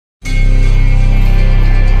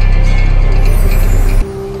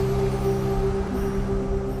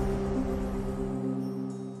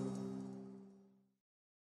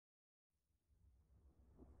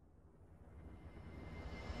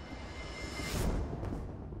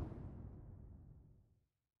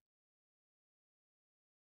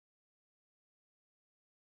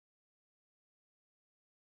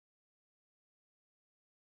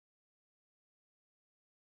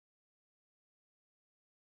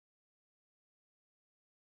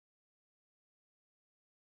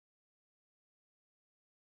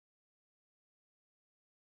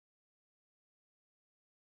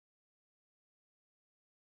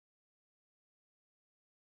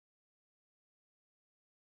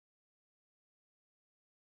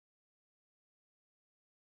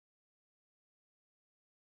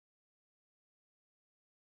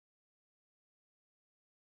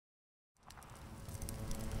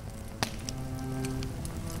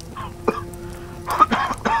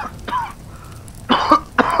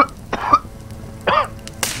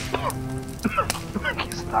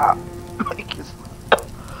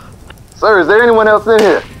Sir, is there anyone else in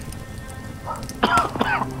here?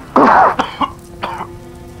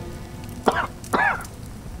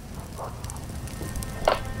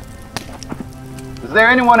 Is there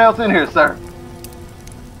anyone else in here, sir?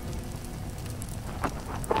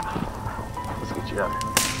 Let's get you out of here.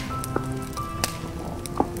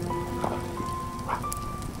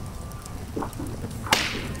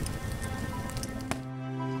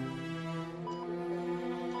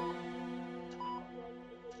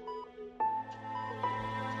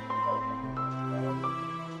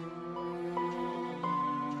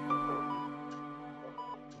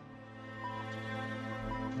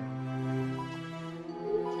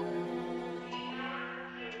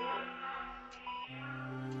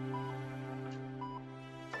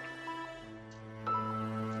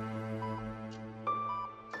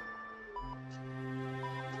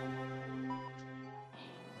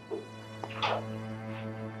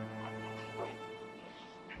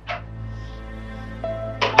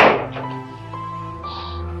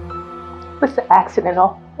 It's an accident, a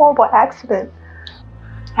horrible accident.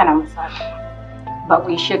 And I'm sorry. But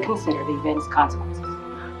we should consider the event's consequences.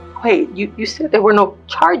 Wait, you said there were no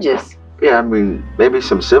charges. Yeah, I mean, maybe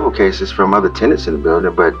some civil cases from other tenants in the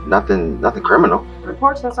building, but nothing criminal. The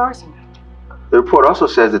report says arson. The report also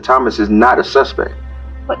says that Thomas is not a suspect.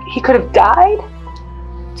 But he could have died?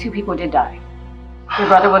 2 people did die. Your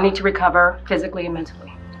brother will need to recover physically and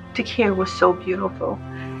mentally. The care was so beautiful.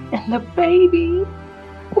 And the baby.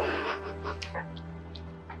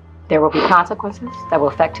 There will be consequences that will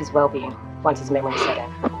affect his well-being once his memory is set in.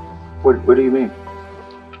 What do you mean?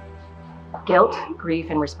 Guilt, grief,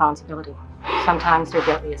 and responsibility. Sometimes they're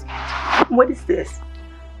deadly as cancer. What is this?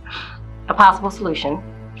 A possible solution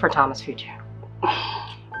for Thomas' future.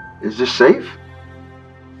 Is this safe?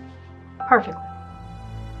 Perfectly.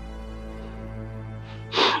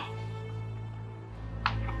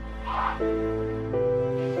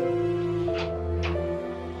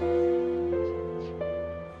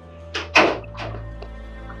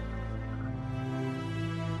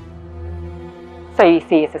 So you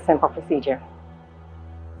see, it's a simple procedure.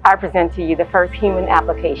 I present to you the first human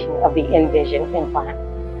application of the Envision implant.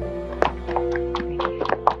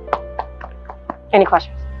 Any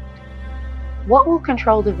questions? What will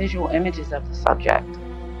control the visual images of the subject?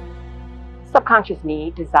 Subconscious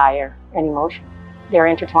need, desire, and emotion. They're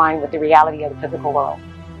intertwined with the reality of the physical world,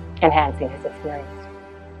 enhancing his experience.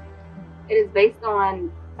 It is based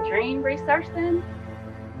on dream research then?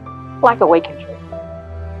 Like a wake dream,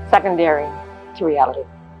 secondary to reality.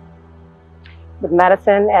 With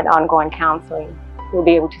medicine and ongoing counseling, we'll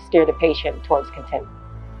be able to steer the patient towards contentment.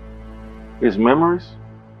 His memories?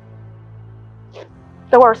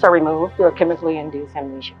 The worst are removed through a chemically induced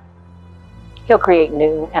amnesia. He'll create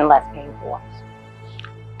new and less painful ones.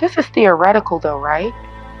 This is theoretical though, right?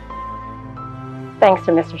 Thanks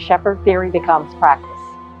to Mr. Shepard, theory becomes practice.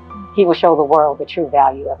 He will show the world the true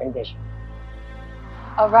value of Envision.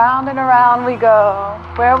 Around and around we go.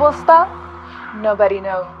 Where we'll stop, nobody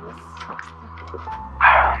knows.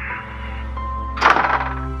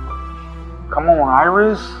 Come on,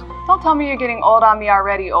 Iris. Don't tell me you're getting old on me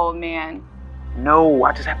already, old man. No,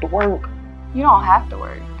 I just have to work. You don't have to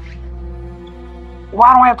work.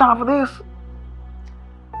 Why don't I have time for this?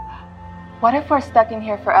 What if we're stuck in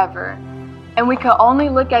here forever and we can only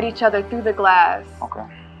look at each other through the glass, Okay.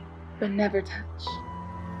 but never touch?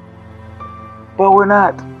 But we're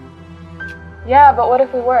not. Yeah, but what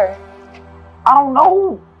if we were? I don't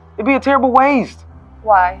know. It'd be a terrible waste.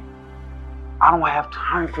 Why? I don't have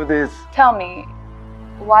time for this. Tell me,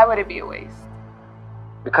 why would it be a waste?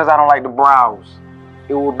 Because I don't like to browse.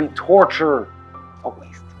 It will be torture. A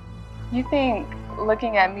waste. You think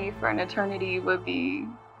looking at me for an eternity would be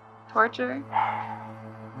torture?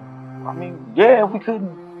 I mean, yeah, if we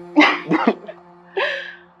couldn't.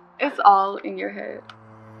 It's all in your head.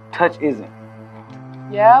 Touch isn't.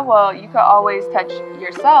 Yeah, well, you could always touch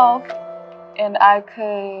yourself, and I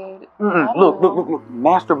could... Look.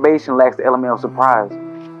 Masturbation lacks the element of surprise.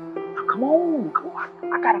 Come on.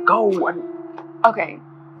 I gotta go. Okay,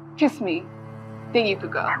 kiss me. Then you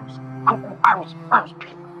could go. Iris.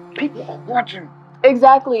 People are watching.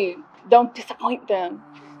 Exactly. Don't disappoint them.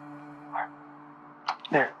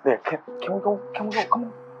 There. Can we go? Come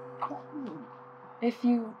on. If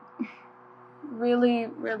you really,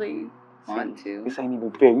 really want to. This ain't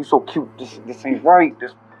even fair. You so cute. This ain't right.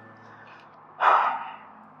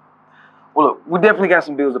 Well, look, we definitely got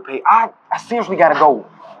some bills to pay. I seriously gotta go.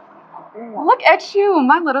 Look at you,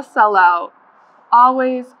 my little sellout.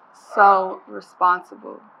 Always so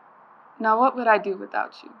responsible. Now, what would I do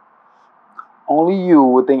without you? Only you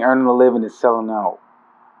would think earning a living is selling out.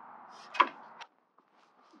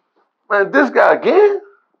 Man, this guy again?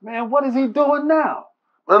 Man, what is he doing now?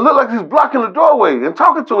 Man, it look like he's blocking the doorway and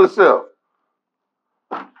talking to himself.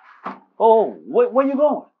 Oh, where you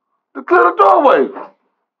going? To clear the doorway.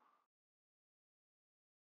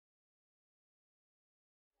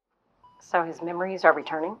 So his memories are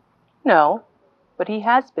returning? No, but he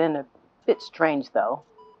has been a bit strange, though.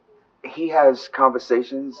 He has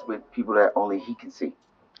conversations with people that only he can see.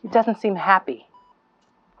 He doesn't seem happy.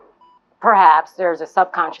 Perhaps there's a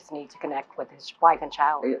subconscious need to connect with his wife and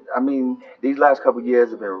child. I mean, these last couple of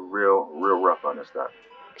years have been real rough on this stuff.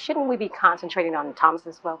 Shouldn't we be concentrating on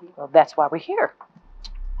Thomas's well-being? Well, that's why we're here.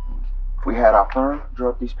 We had our firm draw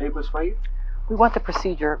up these papers for you. We want the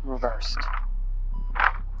procedure reversed.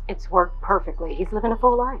 It's worked perfectly. He's living a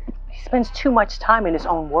full life. He spends too much time in his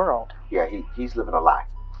own world. Yeah, he's living a lie.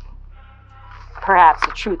 Perhaps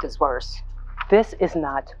the truth is worse. This is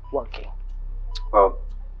not working. Well,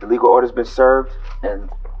 the legal order's been served, and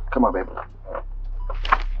come on, baby.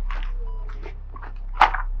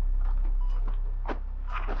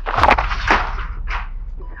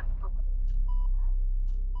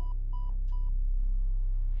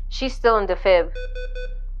 She's still in defib.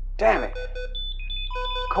 Damn it.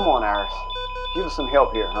 Come on, Iris. Give us some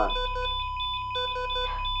help here, huh?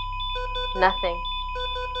 Nothing.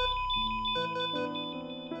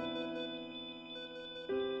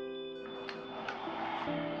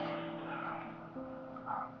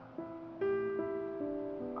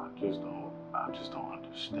 I just don't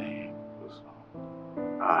understand.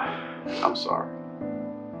 I'm sorry.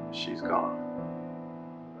 She's gone.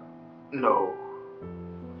 No.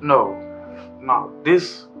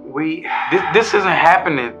 This isn't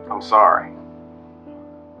happening. I'm sorry.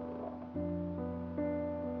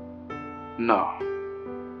 No.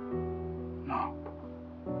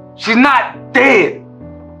 She's not dead.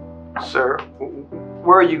 Sir,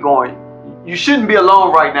 where are you going? You shouldn't be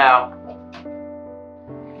alone right now.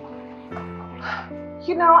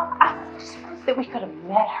 You know, I just wish that we could have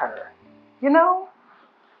met her. You know?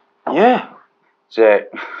 Yeah.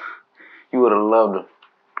 Jack, you would have loved her.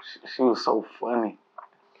 She was so funny.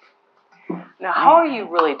 Now, how are you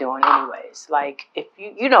really doing anyways? Like, if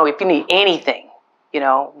if you need anything,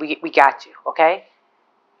 we got you, okay?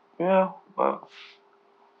 Yeah, but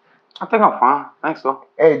I think I'm fine. Thanks, though.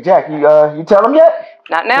 Hey, Jack, you tell him yet?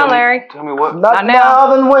 Not now, Larry. Tell me what? Not now.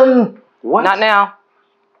 now, then when? What? Not now.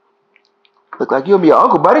 Look like you'll be your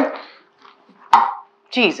uncle, buddy.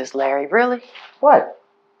 Jesus, Larry, really? What?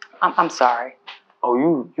 I'm sorry. Oh,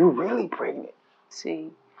 you really pregnant?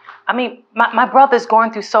 See, I mean, my brother's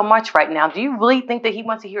going through so much right now. Do you really think that he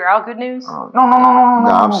wants to hear our good news? No. No,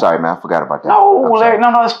 I'm sorry, man. I forgot about that. No, Larry,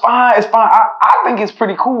 no, it's fine. It's fine. I think it's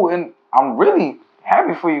pretty cool, and I'm really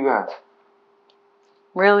happy for you guys.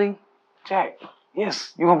 Really? Jack,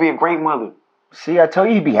 yes, you're gonna be a great mother. See, I told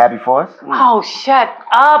you he'd be happy for us. Oh, shut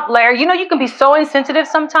up, Larry. You know you can be so insensitive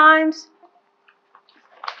sometimes.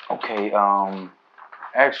 Okay,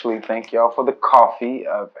 actually, thank y'all for the coffee.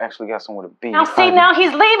 I've actually got somewhere to be. Now, see, now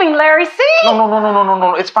he's leaving, Larry. See?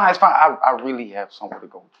 No. It's fine. I really have somewhere to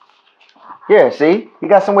go. Yeah, see? You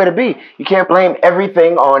got somewhere to be. You can't blame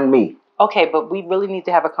everything on me. Okay, but we really need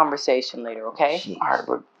to have a conversation later, okay? Jeez. All right,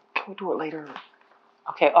 but can we do it later?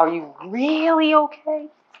 Okay, are you really okay?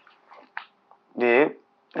 Yeah,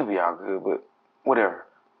 it'll be all good, but whatever.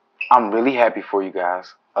 I'm really happy for you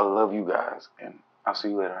guys. I love you guys, and I'll see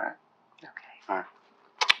you later, all right? Okay. All right.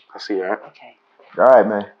 I'll see you, all right? Okay. All right,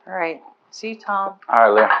 man. All right. See you, Tom. All right,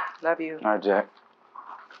 Larry. Love you. All right, Jack.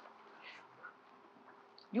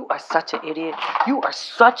 You are such an idiot. You are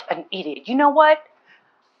such an idiot. You know what?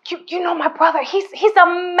 You know my brother. He's a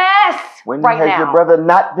mess When right has now. your brother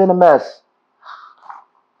not been a mess?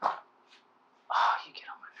 Oh, you get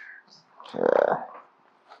on my nerves.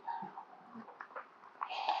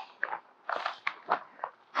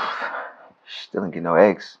 Still didn't get no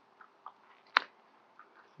eggs.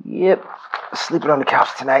 Yep. Sleeping on the couch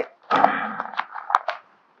tonight.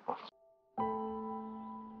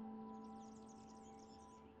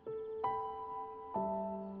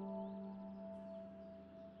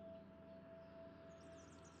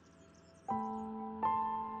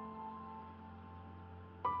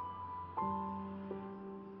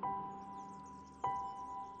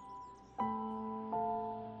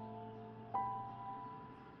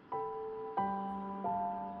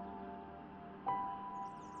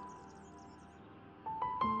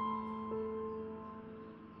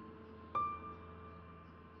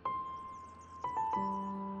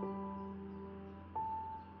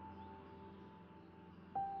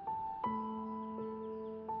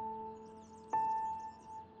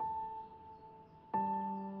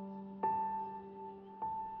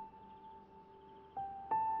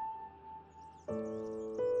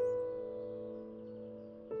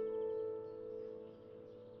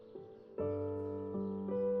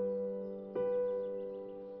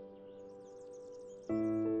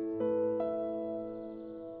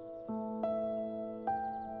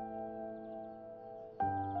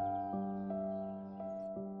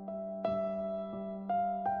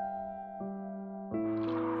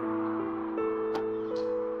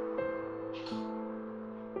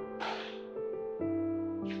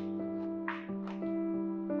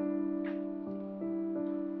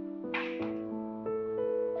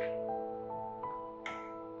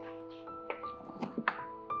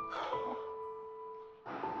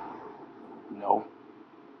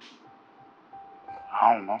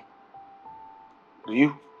 I don't know. Do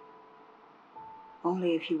you?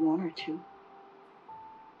 Only if you want her to.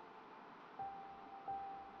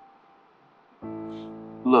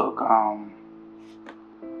 Look, I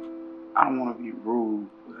don't want to be rude,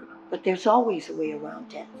 But there's always a way around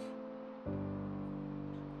death.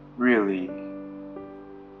 really,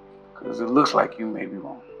 because it looks like you may be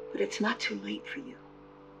wrong. But it's not too late for you.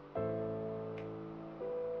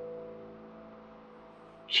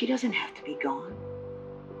 She doesn't have to be gone.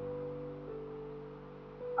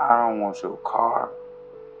 I don't want your car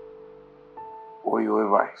or your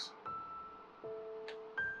advice.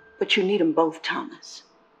 But you need them both, Thomas.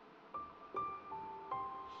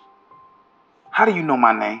 How do you know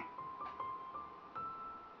my name?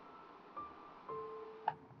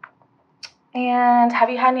 And have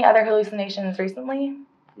you had any other hallucinations recently?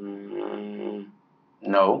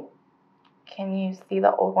 No. Can you see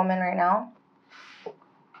the old woman right now?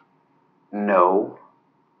 No.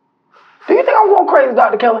 Do you think I'm going crazy,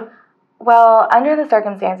 Dr. Kelly? Well, under the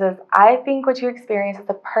circumstances, I think what you experienced is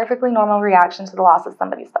a perfectly normal reaction to the loss of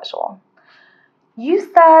somebody special. You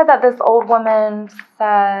said that this old woman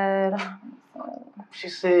said... She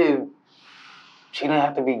said she didn't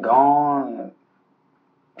have to be gone.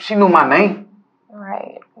 She knew my name.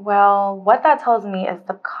 Right. Well, what that tells me is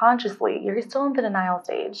subconsciously, you're still in the denial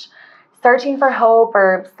stage, searching for hope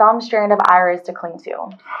or some strand of iris to cling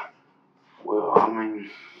to. Well, I mean,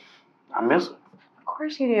 I miss her. Of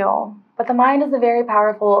course you do. But the mind is a very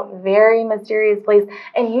powerful, very mysterious place,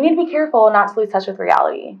 and you need to be careful not to lose touch with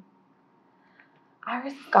reality.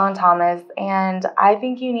 Iris is gone, Thomas, and I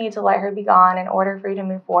think you need to let her be gone in order for you to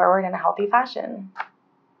move forward in a healthy fashion.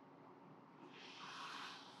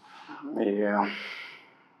 Yeah,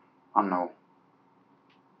 I know.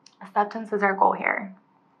 Acceptance is our goal here.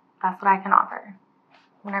 That's what I can offer.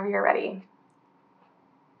 Whenever you're ready.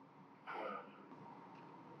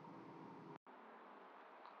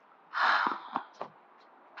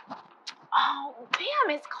 Oh,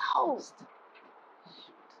 damn, it's closed.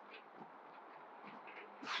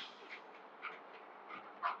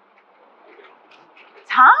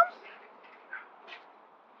 Tom?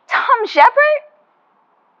 Tom Shepard?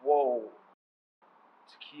 Whoa.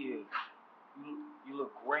 Kid, you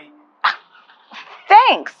look great.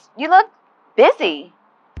 Thanks. You look busy.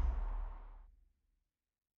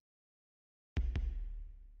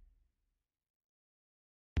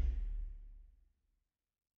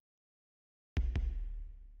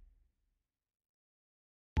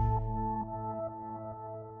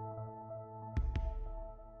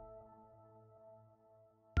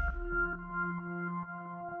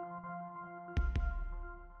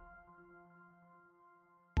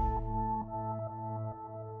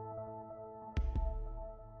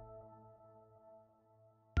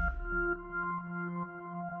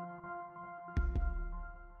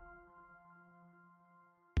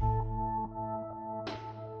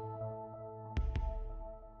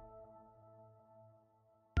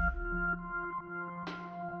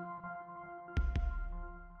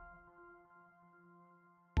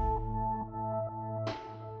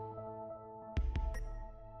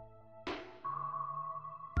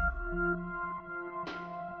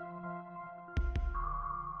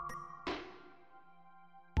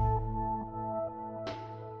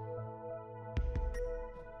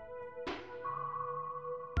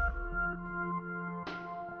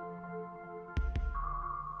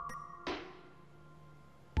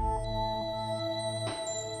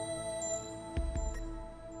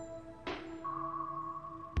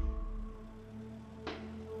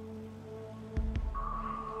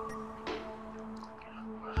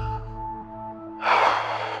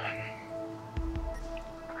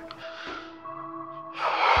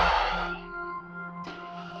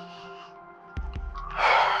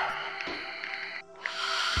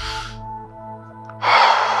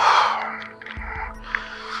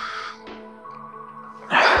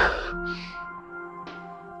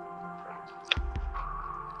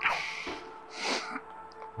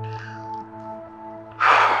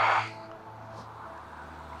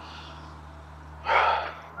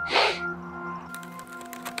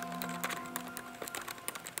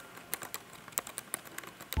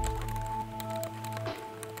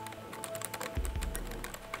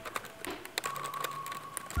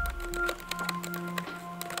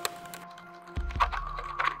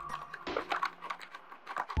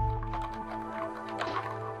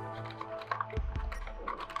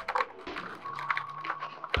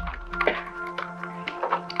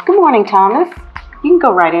 Good morning, Thomas. You can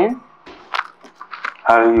go right in.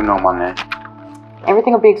 How do you know my name?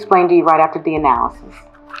 Everything will be explained to you right after the analysis.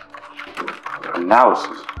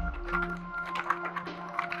 Analysis?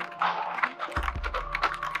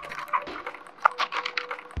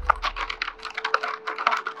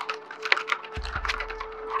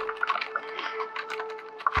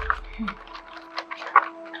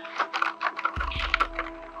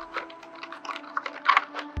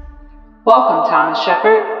 Welcome, Thomas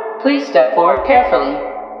Shepard. Please step forward carefully.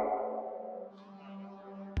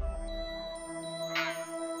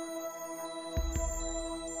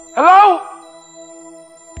 Hello?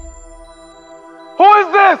 Who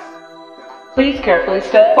is this? Please carefully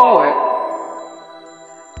step forward.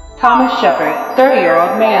 Thomas Shepard,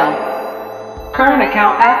 30-year-old male. Current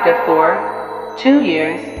account active for 2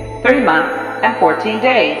 years, 3 months, and 14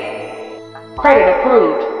 days. Credit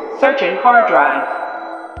approved. Searching hard drive.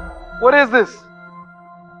 What is this?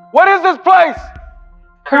 What is this place?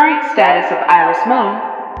 Current status of Iris Moon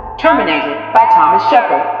terminated by Thomas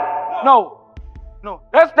Shepard. No,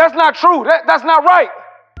 that's not true. That's not right.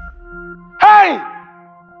 Hey!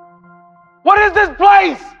 What is this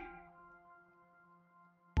place?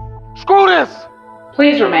 Screw this!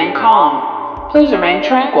 Please remain calm. Please remain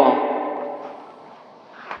tranquil.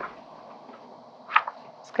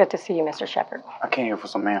 It's good to see you, Mr. Shepard. I came here for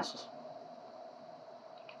some answers.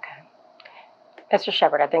 Mr.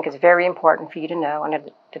 Shepard, I think it's very important for you to know under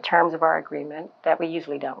the terms of our agreement that we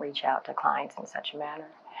usually don't reach out to clients in such a manner.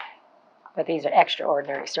 But these are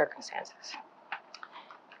extraordinary circumstances.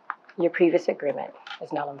 Your previous agreement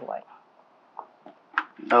is null and void.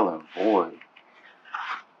 Null and void?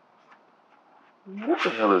 What the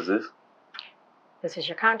hell is this? This is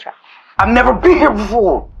your contract. I've never been here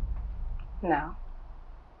before. No.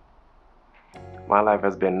 My life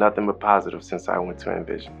has been nothing but positive since I went to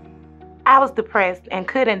Envision. I was depressed and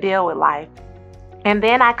couldn't deal with life. And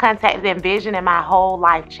then I contacted Envision and my whole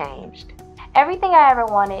life changed. Everything I ever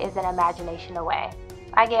wanted is an imagination away.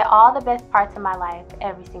 I get all the best parts of my life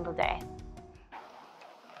every single day.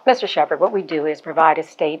 Mr. Shepard, what we do is provide a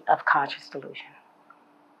state of conscious delusion.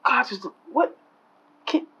 Conscious? What?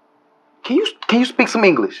 Can you speak some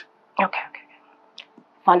English? Okay.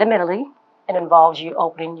 Fundamentally, it involves you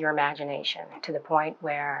opening your imagination to the point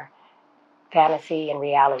where fantasy and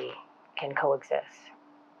reality can coexist.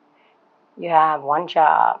 You have one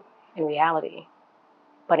job in reality,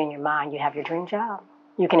 but in your mind you have your dream job.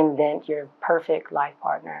 You can invent your perfect life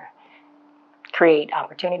partner, create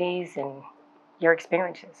opportunities and your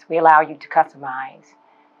experiences. We allow you to customize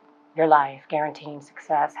your life, guaranteeing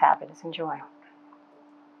success, happiness, and joy.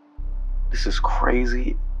 This is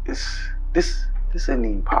crazy. This isn't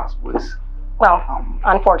even possible. Well,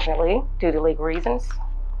 unfortunately, due to legal reasons,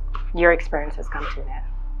 your experience has come to an end.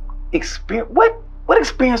 Experience? What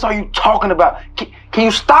experience are you talking about? Can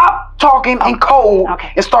you stop talking in code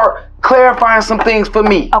and start clarifying some things for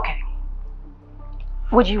me? Okay.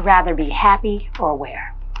 Would you rather be happy or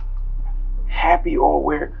aware? Happy or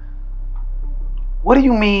aware? What do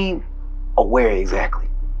you mean aware exactly?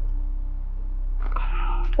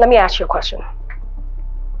 Let me ask you a question.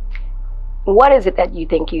 What is it that you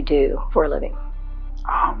think you do for a living?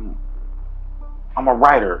 I'm a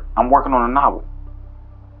writer. I'm working on a novel.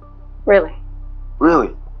 Really?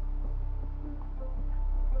 Really?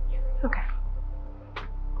 Okay.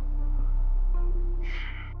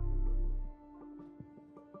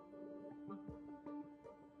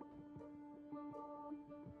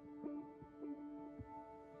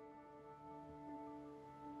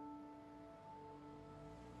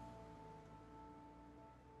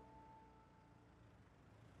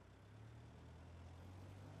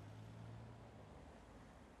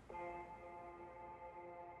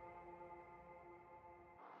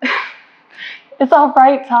 It's all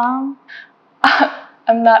right, Tom.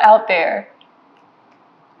 I'm not out there.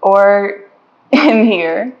 Or in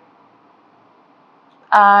here.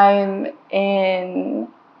 I'm in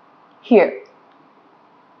here.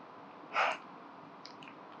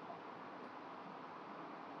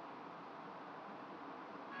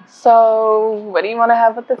 So, what do you want to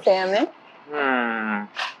have with the salmon? I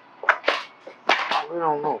really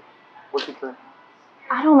don't know. What do you think?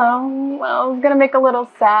 I don't know. Well, I was gonna make a little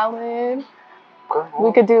salad. Okay.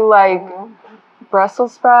 We could do like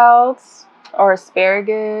Brussels sprouts or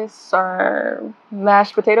asparagus or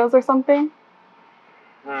mashed potatoes or something.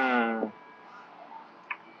 Let's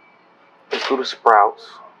do the sprouts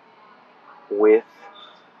with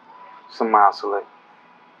some mild select.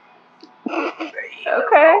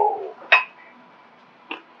 Okay.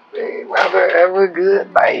 Hey, rather ever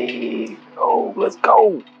good, babe. Oh, let's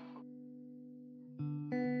go.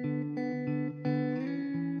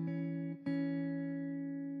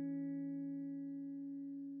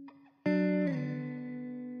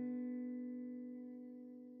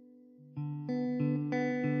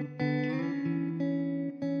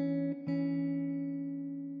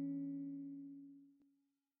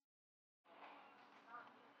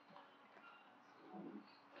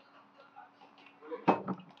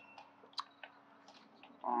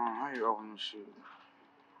 you open this shit?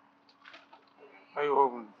 How you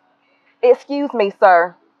open it? Excuse me,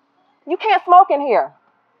 sir. You can't smoke in here.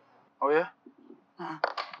 Oh, yeah?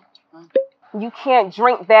 You can't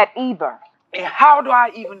drink that either. And how do I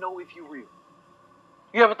even know if you real?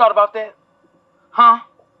 You ever thought about that? Huh?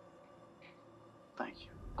 Thank you.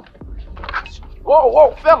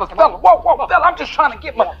 Whoa, fellas, whoa, fella. I'm just trying to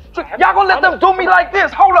get my drink. Y'all gonna let them do me like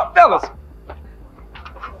this? Hold up, fellas.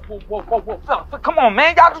 Whoa, fellas. Come on,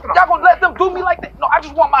 man. Y'all gonna let them do me like that? No, I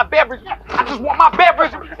just want my beverage. I just want my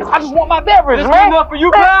beverage, this man. Enough for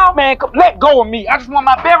you, pal? Man, come, let go of me. I just want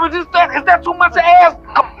my beverage. Is that too much to ask?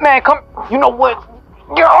 Come. You know what?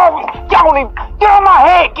 Y'all don't even get on my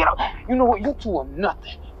head. Get on. You know what? You two are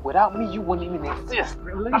nothing. Without me, you wouldn't even exist.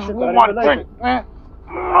 I just want my drink, man.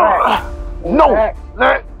 No,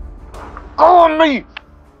 let go on me.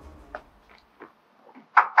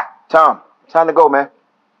 Tom, time to go, man.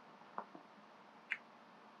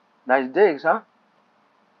 Nice digs, huh?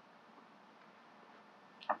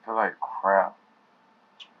 I feel like crap.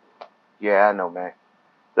 Yeah, I know, man.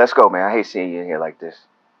 Let's go, man. I hate seeing you in here like this.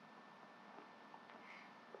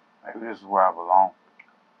 Maybe this is where I belong.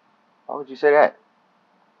 Why would you say that?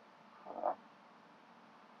 I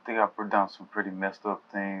think I've done some pretty messed up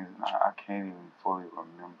things, and I can't even fully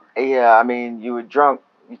remember. Yeah, I mean, you were drunk.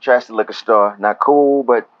 You trashed the liquor store. Not cool,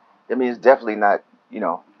 but I mean, it's definitely not,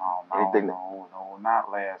 anything. No,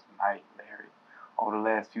 not last night, Larry. Over the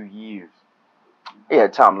last few years. Yeah,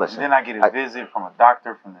 Tom, listen. And then I get a visit from a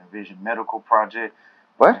doctor from the Envision Medical Project.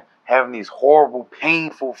 What? Having these horrible,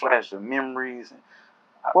 painful flashes of memories.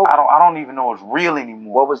 I don't even know it's real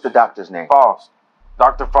anymore. What was the doctor's name? Faust.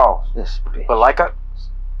 Dr. Faust. This bitch. But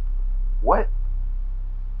what?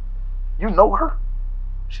 You know her?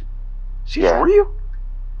 She's real?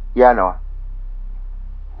 Yeah, I know her.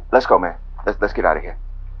 Let's go, man. Let's get out of here.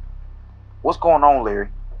 What's going on, Larry?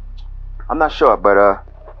 I'm not sure, but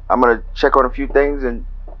I'm gonna check on a few things and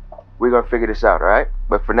we're gonna figure this out, all right?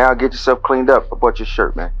 But for now, get yourself cleaned up. I bought your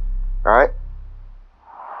shirt, man. All right?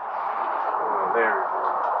 Larry.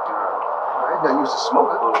 I done used to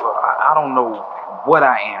smoke it. I don't know what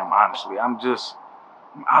I am, honestly. I'm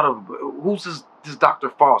out of. Who's this Dr.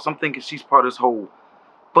 Faust? I'm thinking she's part of this whole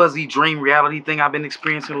fuzzy dream reality thing I've been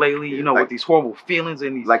experiencing lately. With these horrible feelings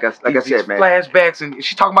and these like I said, man, flashbacks. And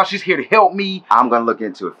she's talking about she's here to help me. I'm gonna look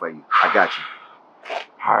into it for you. I got you.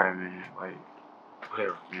 All right, man.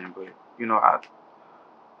 Whatever, man. But You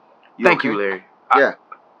thank okay? you, Larry. Yeah.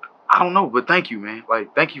 I don't know, but thank you, man.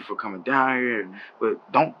 Thank you for coming down here.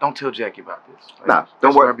 But don't tell Jackie about this. Nah,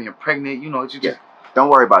 don't worry. Her being pregnant, it's just. Don't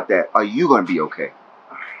worry about that. Are you gonna be okay?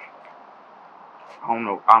 I don't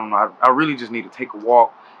know. I really just need to take a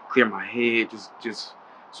walk, clear my head, just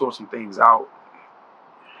sort some things out.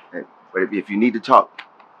 But if you need to talk.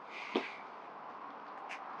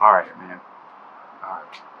 All right, man. All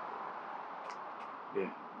right.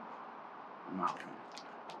 Yeah. I'm out, man.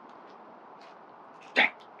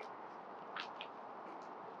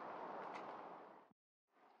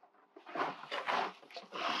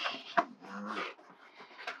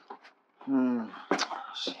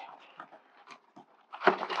 Shit.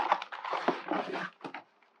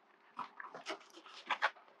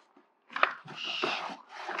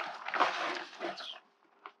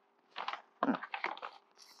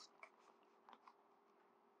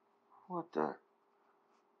 What the?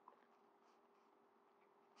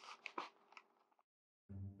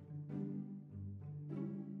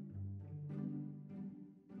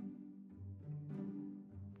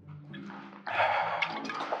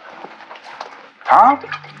 Tom?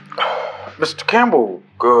 Mr. Campbell,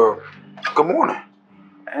 good morning.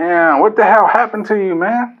 Man, what the hell happened to you,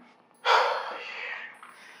 man?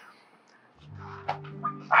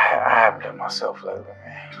 I haven't been myself lately,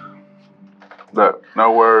 man. Look,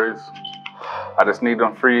 no worries. I just need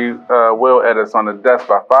them free will edits on the desk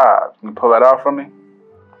by 5. Can you pull that out for me?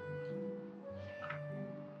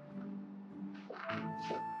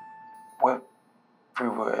 What free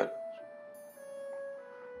will edit?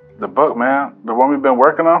 The book, man. The one we've been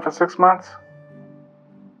working on for 6 months.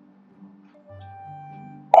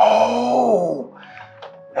 Oh,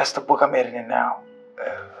 that's the book I'm editing now.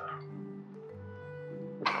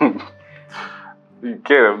 You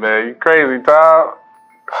kidding, man. You crazy, Tom.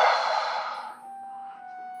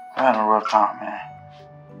 I'm having a rough time, man.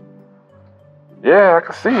 Yeah, I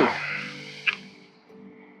can see.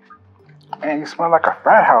 Man, you smell like a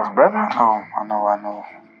frat house, brother. I know.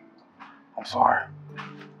 I'm sorry.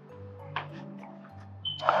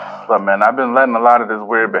 Look, man, I've been letting a lot of this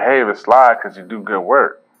weird behavior slide because you do good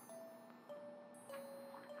work.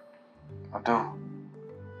 I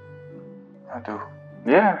do.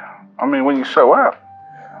 Yeah. I mean, when you show up.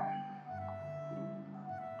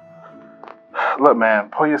 Look, man,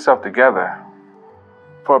 pull yourself together.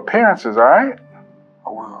 For appearances, all right? I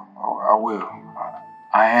will. I will.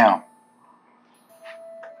 I am.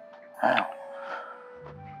 I am.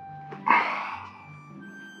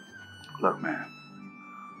 Look, man,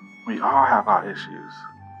 we all have our issues.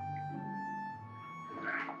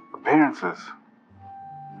 Appearances,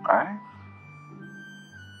 all right?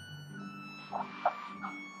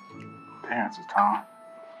 Appearances, Tom.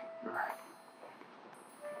 You're right.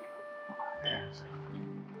 Appearances.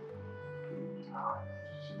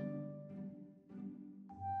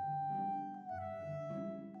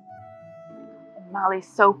 Molly's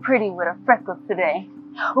so pretty with her freckles today.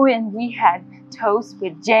 Oh, and we had toast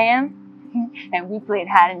with jam, and we played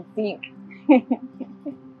hide and seek.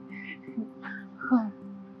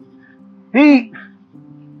 Heat.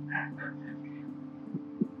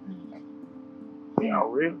 Y'all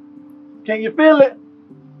real? Can you feel it?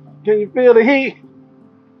 Can you feel the heat?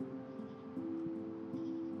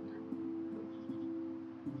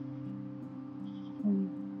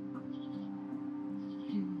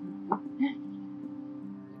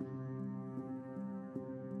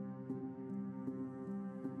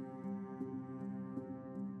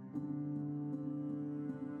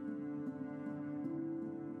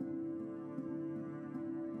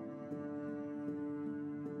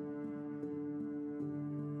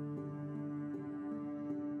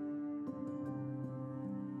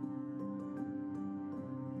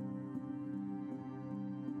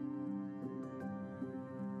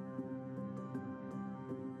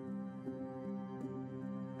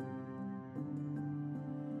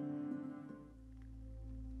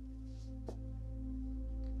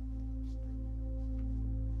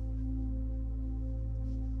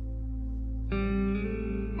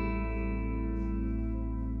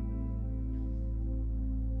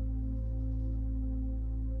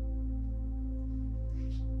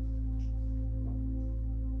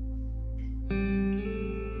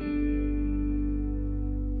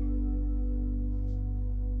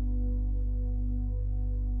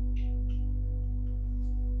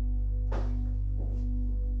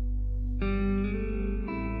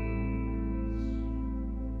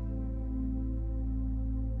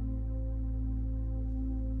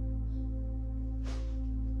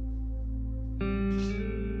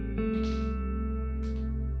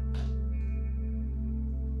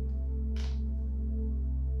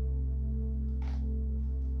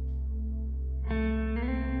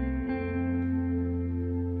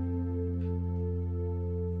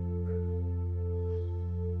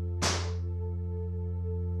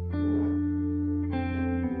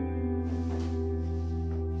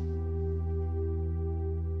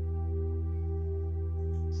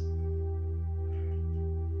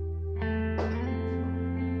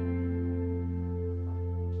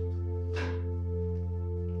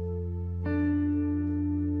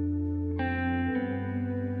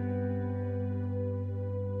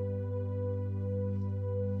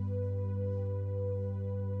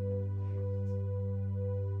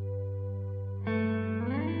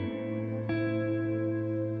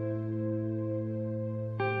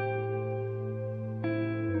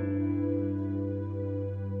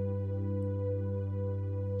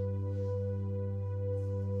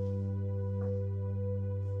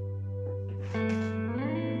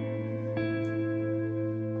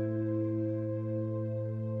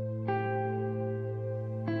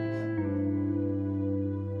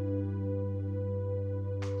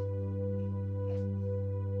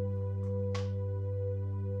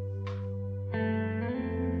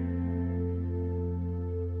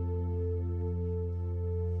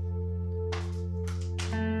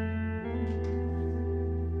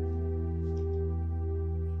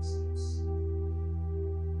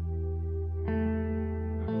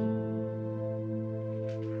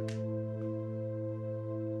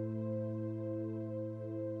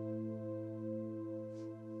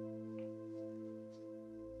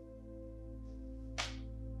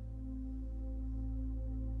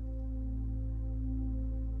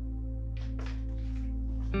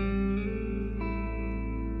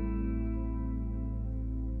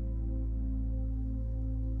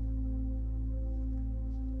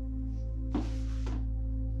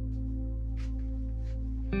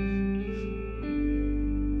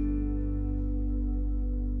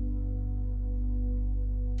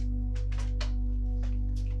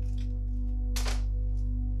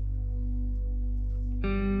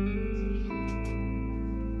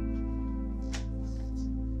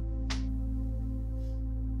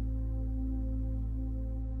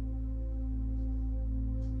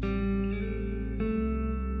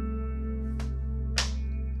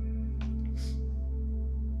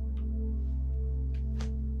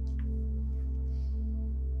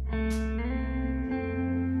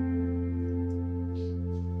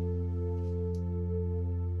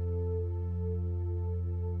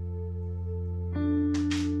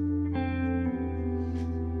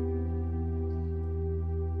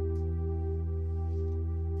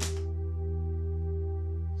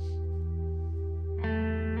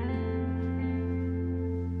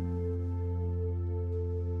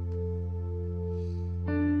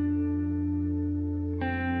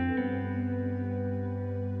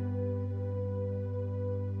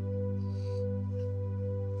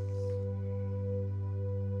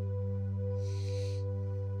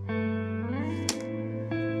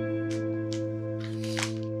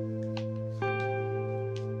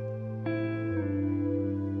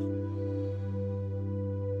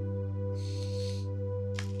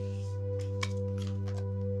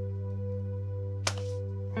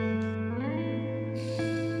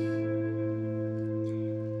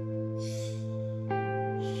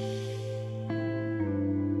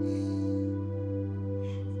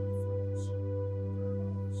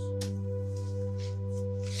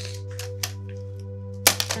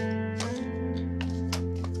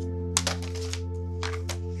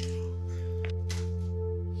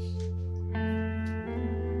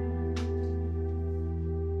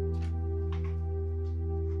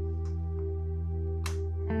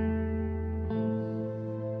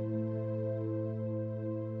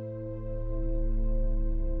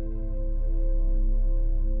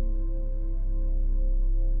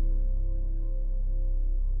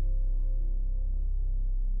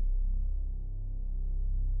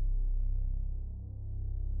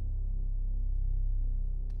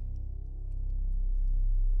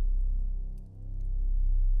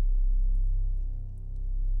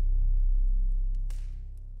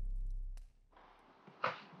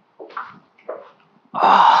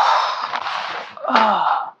 How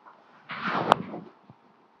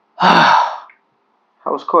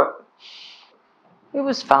was court? It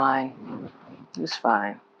was fine. It was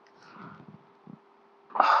fine.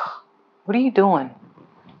 What are you doing?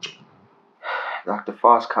 Dr.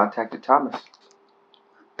 Foss contacted Thomas.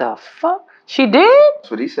 The fuck? She did? That's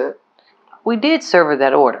what he said. We did serve her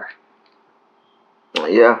that order.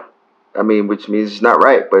 Yeah. I mean, which means it's not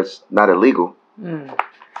right, but it's not illegal.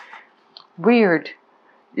 Weird.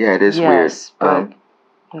 Yeah, it is yes, weird.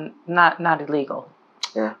 But not illegal.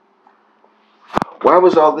 Yeah. Why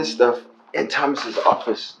was all this stuff in Thomas's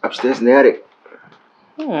office upstairs in the attic?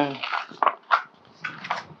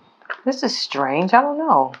 This is strange. I don't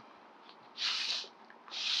know.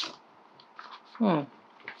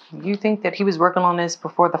 You think that he was working on this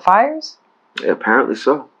before the fires? Yeah, apparently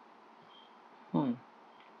so.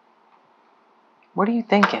 What are you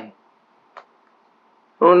thinking?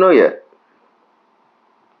 I don't know yet.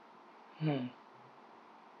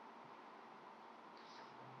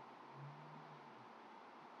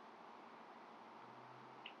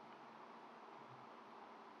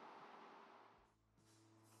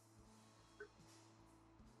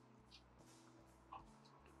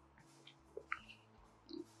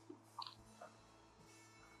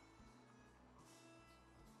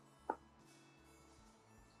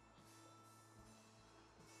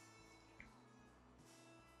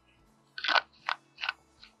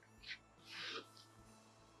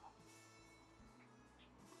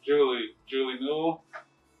 Julie Newell?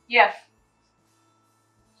 Yes.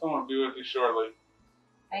 Someone will be with you shortly.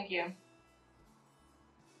 Thank you.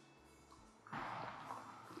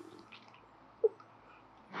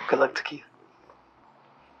 Good luck, Takia.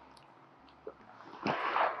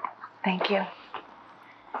 Thank you.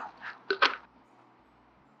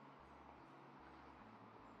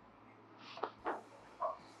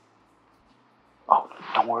 Oh,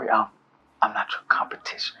 don't worry. I'm not your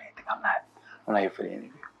competition or anything. I'm not here for the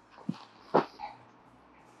interview.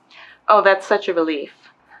 Oh, that's such a relief.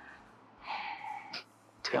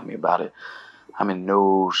 Tell me about it. I'm in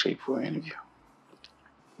no shape for an interview.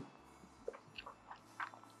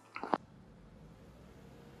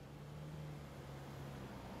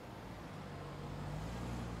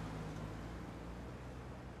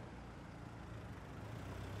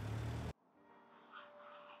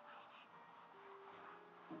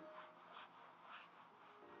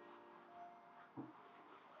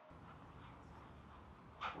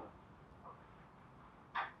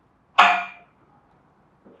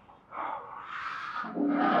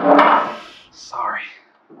 Sorry.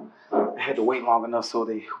 I had to wait long enough so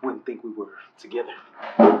they wouldn't think we were together.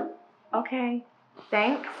 Okay,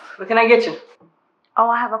 thanks. What can I get you? Oh,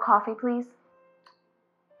 I have a coffee, please.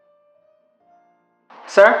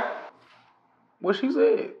 Sir? What she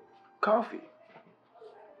said? Coffee.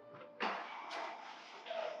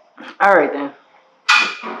 All right, then.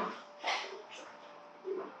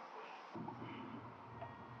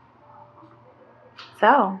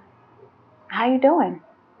 So, how you doing?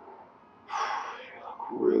 You look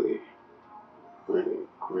really, really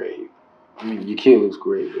great. I mean, your kid looks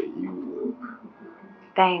great, but you look...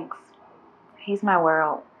 Thanks. He's my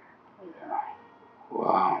world. Yeah.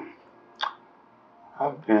 Well,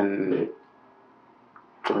 I've been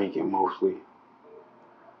drinking mostly.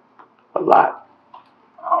 A lot.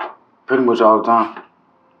 Pretty much all the time.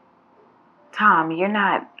 Tom, you're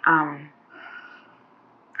not,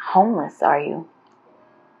 homeless, are you?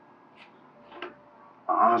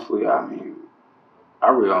 Honestly, I mean, I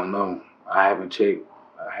really don't know. I haven't checked.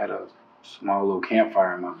 I had a small little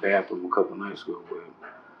campfire in my bathroom a couple nights ago, but...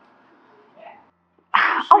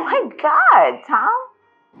 Oh my God, Tom.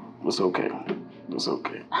 It's okay. It's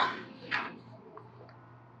okay.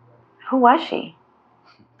 Who was she?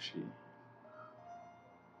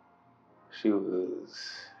 She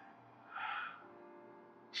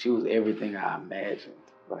was everything I imagined.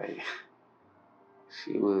 Like,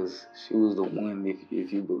 she was the one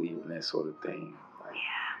if you believe in that sort of thing. Like,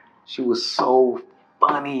 she was so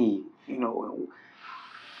funny, you know. And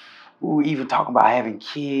we were even talking about having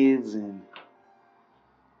kids, and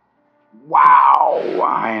wow,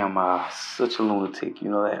 I am such a lunatic. You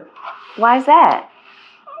know that. Why is that?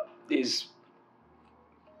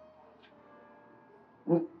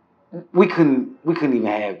 We couldn't even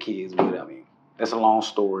have kids, but I mean, that's a long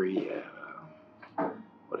story.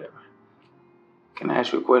 Whatever. Can I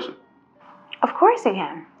ask you a question? Of course you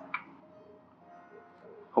can.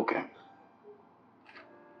 Okay.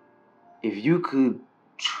 If you could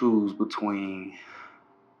choose between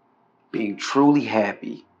being truly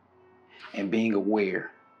happy and being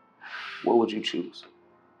aware, what would you choose?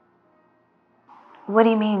 What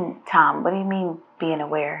do you mean, Tom? What do you mean being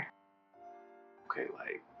aware. Okay,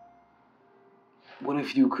 like, what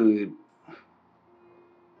if you could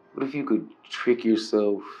trick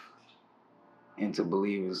yourself into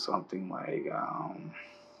believing something like,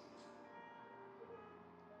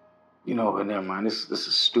 but never mind. This is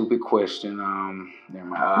a stupid question. Never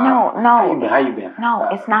mind. No. How you been? No,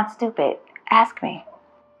 it's not stupid. Ask me.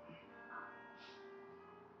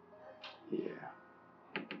 Yeah.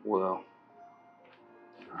 Well,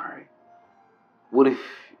 all right. What if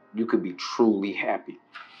you could be truly happy?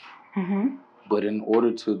 Mm-hmm. But in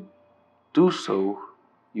order to do so,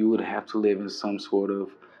 you would have to live in some sort of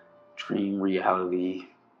dream reality,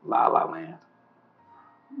 la la land.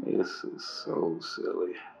 This is so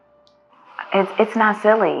silly. It's not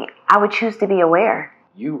silly. I would choose to be aware.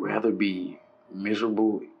 You rather be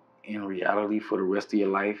miserable in reality for the rest of your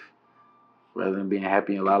life rather than being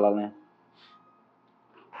happy in la la land?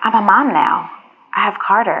 I'm a mom now. I have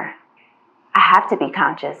Carter. I have to be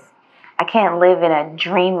conscious. I can't live in a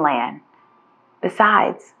dreamland.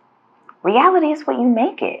 Besides, reality is what you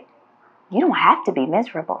make it. You don't have to be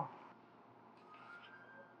miserable.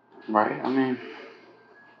 Right, I mean,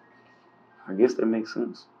 I guess that makes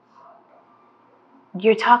sense.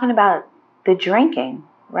 You're talking about the drinking,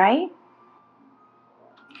 right?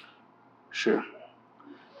 Sure.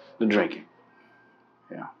 The drinking.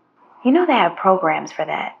 Yeah. You know they have programs for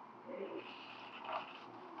that.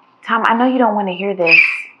 Tom, I know you don't want to hear this,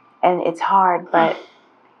 and it's hard, but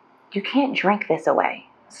you can't drink this away.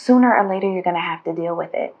 Sooner or later, you're going to have to deal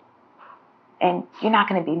with it. And you're not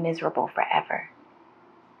going to be miserable forever.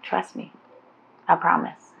 Trust me. I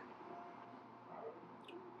promise.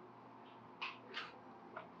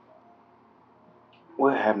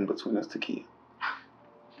 What happened between us, Takia?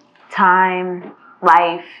 Time,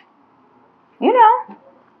 life, you know.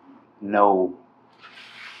 No.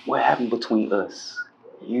 What happened between us?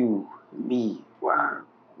 You, me, why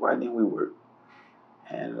didn't we work?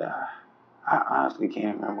 And I honestly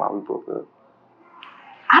can't remember why we broke up.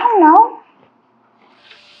 I don't know.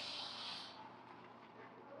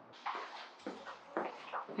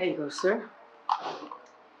 There you go, sir.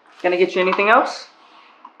 Can I get you anything else?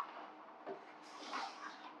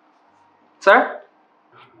 Sir?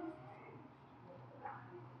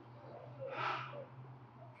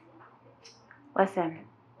 Listen,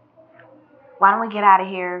 why don't we get out of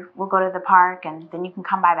here? We'll go to the park, and then you can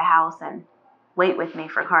come by the house and wait with me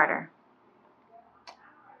for Carter.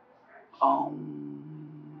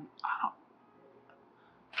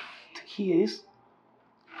 Takia,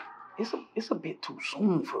 it's a bit too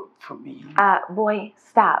soon for me. Boy,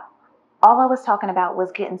 stop. All I was talking about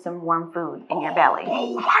was getting some warm food in your belly.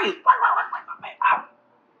 Oh, right.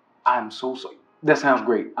 I'm so sorry. That sounds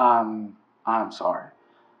great. I'm sorry.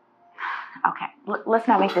 Okay, let's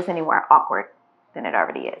not make this any more awkward than it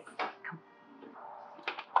already is. Come.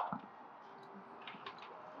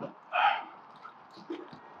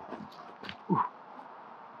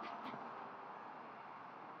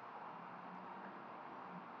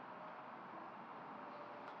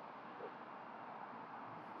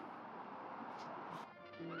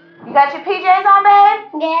 You got your PJs on,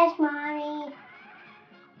 babe? Yes, Mommy.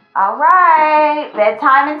 All right,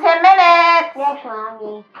 bedtime in 10 minutes. Yes,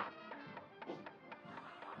 Mommy.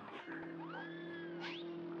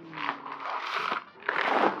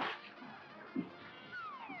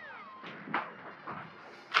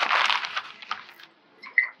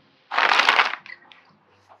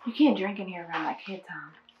 You can't drink in here around my kid,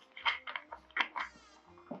 Tom.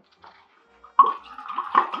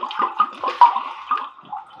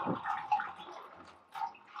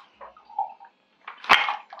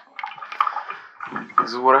 This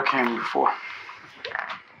is what I came here for.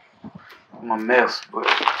 I'm a mess, but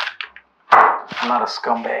I'm not a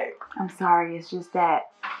scumbag. I'm sorry, it's just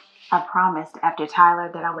that I promised after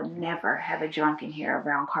Tyler that I would never have a drunk in here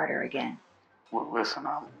around Carter again. Well, listen,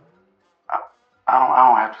 I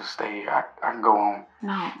don't have to stay here. I can go home.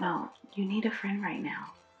 No, you need a friend right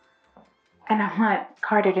now. And I want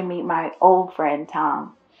Carter to meet my old friend,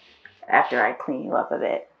 Tom, after I clean you up a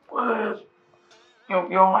bit. What? You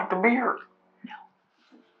don't like the beard? No.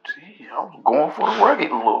 Gee, I was going for the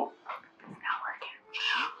rugged look. It's not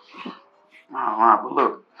working. Nah, but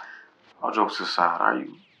look, all jokes aside, are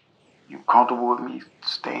you comfortable with me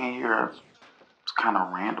staying here? It's kind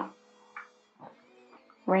of random.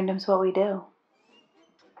 Random's what we do.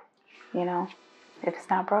 You know, if it's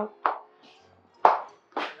not broke,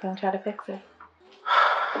 don't try to fix it.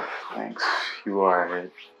 Thanks. You are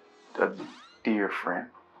a dear friend.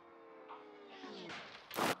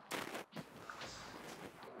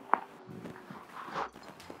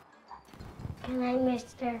 Good night,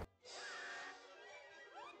 mister.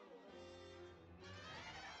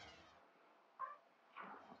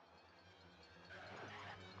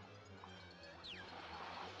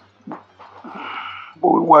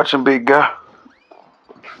 watching, big guy?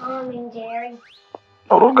 Tom and Jerry.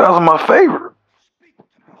 Oh, those guys are my favorite.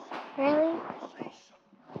 Really?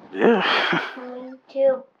 Yeah. Me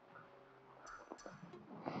too.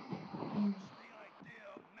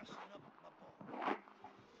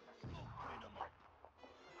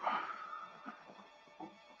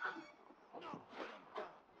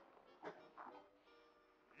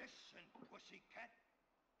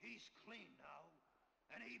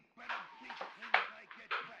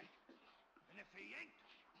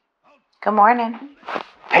 Good morning.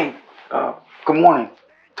 Hey, good morning.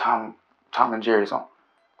 Tom and Jerry's on.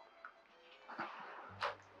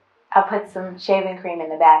 I put some shaving cream in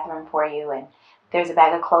the bathroom for you, and there's a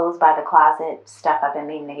bag of clothes by the closet, stuff I've been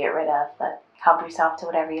meaning to get rid of, but help yourself to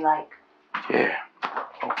whatever you like. Yeah.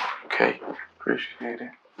 Okay. Appreciate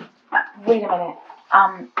it. Wait a minute.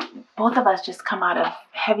 Both of us just come out of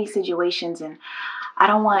heavy situations, and I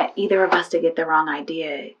don't want either of us to get the wrong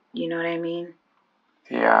idea. You know what I mean?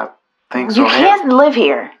 Yeah, I think so. You can't live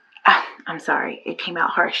here. I'm sorry. It came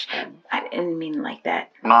out harsh. I didn't mean it like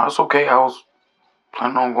that. No, it's okay. I was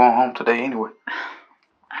planning on going home today anyway.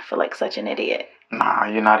 I feel like such an idiot. Nah,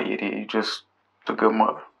 you're not an idiot. You're just a good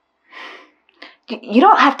mother. You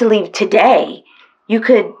don't have to leave today. You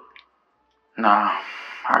could... Nah,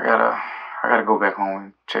 I gotta go back home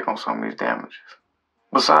and check on some of these damages.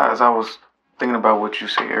 Besides, I was thinking about what you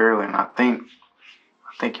said earlier, and I think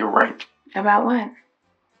you're right. About what?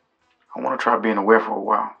 I want to try being aware for a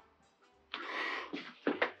while.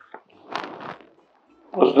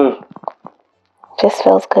 What's this? Just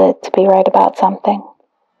feels good to be right about something.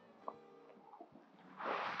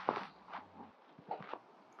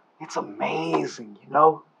 It's amazing, you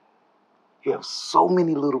know? You have so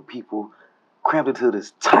many little people crammed into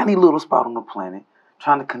this tiny little spot on the planet,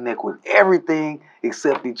 trying to connect with everything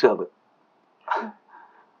except each other.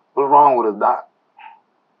 What's wrong with us, Doc?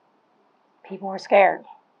 People are scared.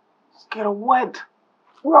 Scared of what?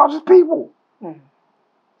 We're all just people.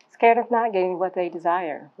 Scared of not getting what they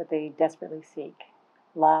desire, what they desperately seek.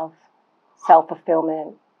 Love,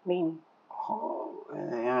 self-fulfillment, meaning. Oh,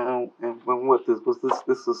 and what this was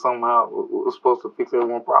this is somehow was supposed to fix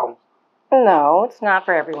everyone's problems. No, it's not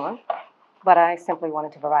for everyone. But I simply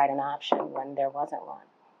wanted to provide an option when there wasn't one.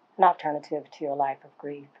 An alternative to your life of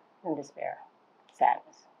grief and despair,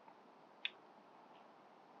 sadness.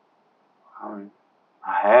 I mean,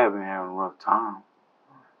 I have been having a rough time.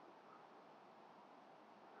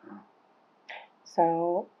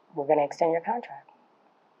 So we're going to extend your contract.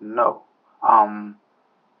 No, I'm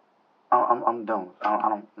done. I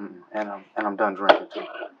don't, and I'm done drinking too.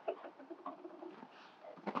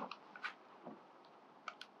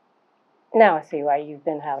 Now I see why you've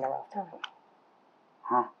been having a rough time.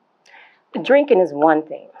 Huh? Drinking is one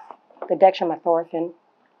thing. The dextromethorphan,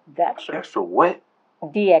 that's Extra what?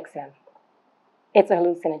 DXM. It's a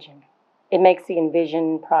hallucinogen. It makes the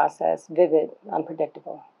Envision process vivid,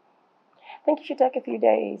 unpredictable. I think you should take a few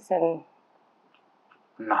days and...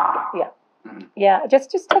 Nah. Yeah. Yeah, just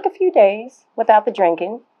take a few days without the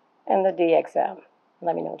drinking and the DXM.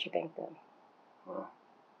 Let me know what you think then. Well,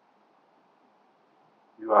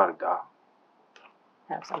 you ought to, Doc.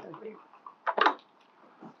 Have something for you.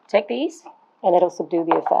 Take these, and it'll subdue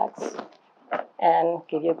the effects and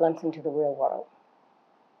give you a glimpse into the real world.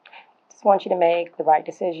 Just want you to make the right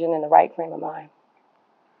decision in the right frame of mind.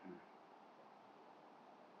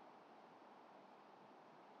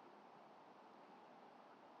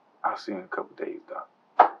 I'll see you in a couple days, Doc.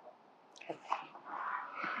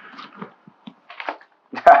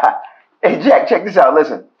 Hey, Jack, check this out.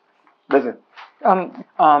 Listen.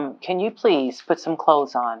 Can you please put some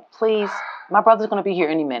clothes on? Please. My brother's gonna be here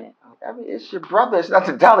any minute. I mean, it's your brother. It's not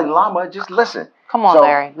the Dalai Lama. Just listen. Come on,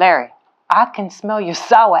 Larry. I can smell your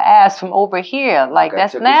sour ass from over here. Like,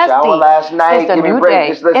 that's took nasty. A shower last night. It's a Give me a new break. day.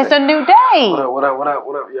 Just listen. It's a new day. What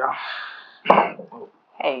up, y'all?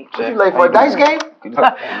 Hey, What, you late for a dice game? You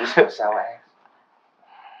smell sour ass.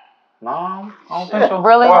 No, I don't think so.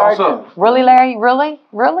 Really? What's up? Really, Larry?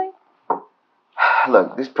 Really?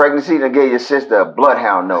 Look, this pregnancy done gave your sister a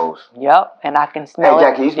bloodhound nose. Yep, and I can smell Hey,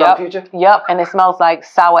 Jack, can you smell the future? Yep, and it smells like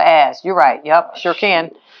sour ass. You're right. Yep, sure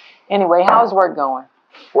can. Anyway, how's work going?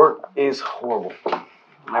 Work is horrible.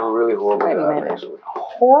 Never really horrible. Wait a minute. Actually.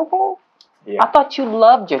 Horrible? Yeah. I thought you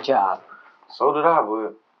loved your job. So did I,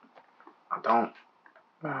 but I don't.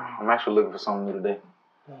 I'm actually looking for something new today.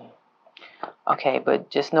 Okay,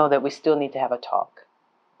 but just know that we still need to have a talk.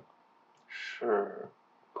 Sure,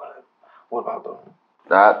 but what about the?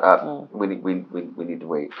 We need to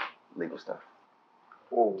wait. Legal stuff.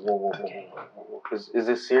 Whoa. Okay. Is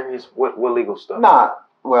this serious? What legal stuff? Nah.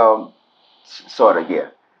 Well, sort of. Yeah.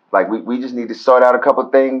 Like we just need to sort out a couple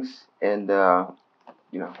things, and then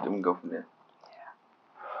we can go from there.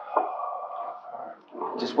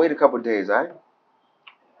 Just wait a couple days, all right?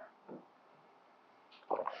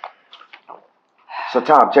 So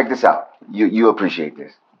Tom, check this out. You appreciate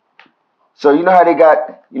this. So you know how they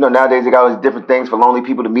got, nowadays they got all these different things for lonely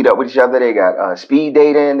people to meet up with each other. They got speed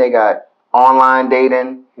dating, they got online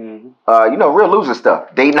dating, real loser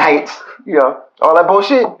stuff, date nights, all that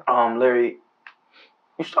bullshit. Larry,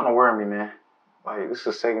 you starting to worry me, man. Like, this is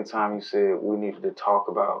the second time you said we needed to talk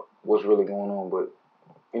about what's really going on, but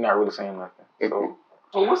you're not really saying nothing.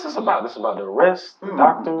 So what's this about? This about the arrest, the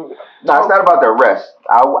doctor? No, it's not about the arrest.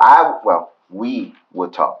 We will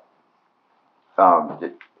talk.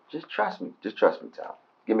 Just trust me. Just trust me, Tom.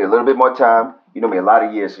 Give me a little bit more time. You know me a lot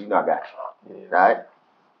of years, so I got you. Yeah. All right?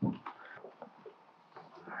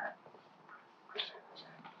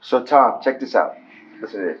 So, Tom, check this out.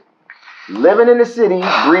 Listen to this. Living in the city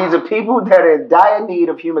breeds of people that are in dire need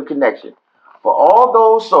of human connection. For all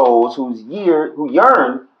those souls who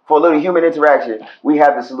yearn for a little human interaction, we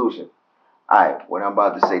have the solution. All right, what I'm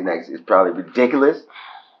about to say next is probably ridiculous.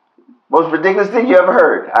 Most ridiculous thing you ever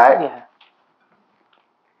heard, all right? Yeah.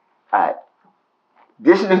 All right.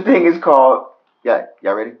 This new thing is called, y'all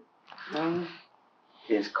ready?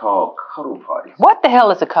 It's called cuddle parties. What the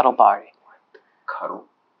hell is a cuddle party? Cuddle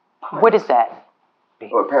party. What is that?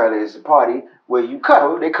 Well, apparently it's a party where you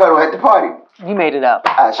cuddle, they cuddle at the party. You made it up.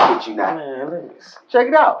 I shit you not. Man, let me see. Check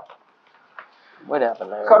it out. Whatever,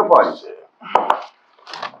 Larry. Cuddle parties.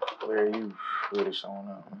 Larry, you really showing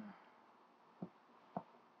up, man.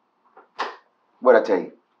 What'd I tell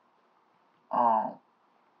you?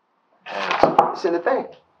 It's in the thing.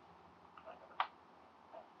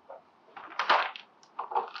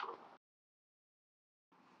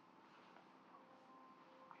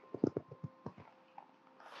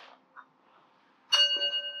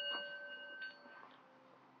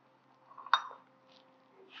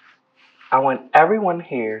 I want everyone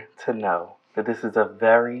here to know that this is a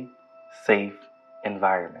very safe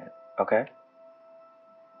environment, okay?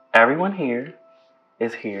 Everyone here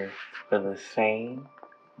is here for the same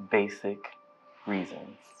basic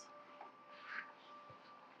reasons.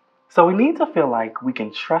 So we need to feel like we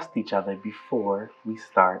can trust each other before we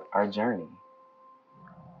start our journey.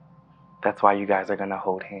 That's why you guys are gonna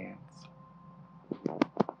hold hands.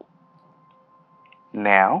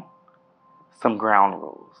 Now, some ground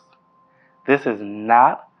rules. This is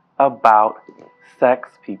not about sex,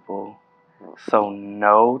 people. So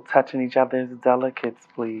no touching each other's delicates,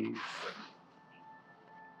 please.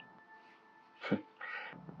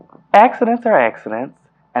 Accidents are accidents,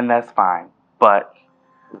 and that's fine. But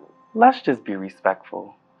let's just be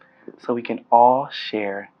respectful so we can all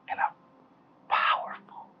share in a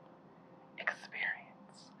powerful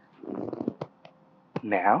experience.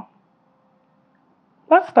 Now,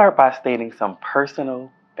 let's start by stating some personal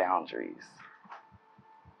boundaries.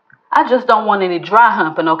 I just don't want any dry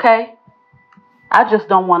humping, okay? I just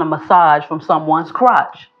don't want a massage from someone's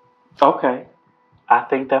crotch. Okay. I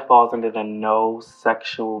think that falls under the no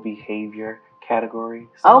sexual behavior category.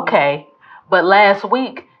 Okay, but last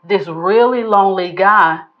week, this really lonely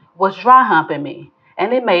guy was dry humping me,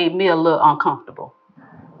 and it made me a little uncomfortable.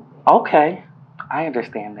 Okay, I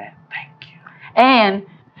understand that. Thank you. And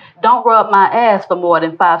don't rub my ass for more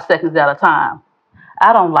than 5 seconds at a time.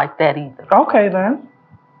 I don't like that either. Okay, then.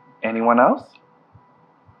 Anyone else?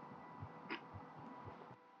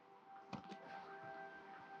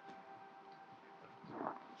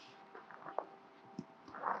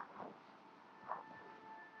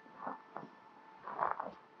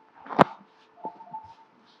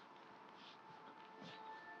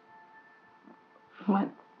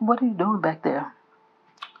 What are you doing back there?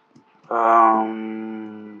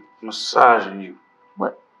 Massaging you.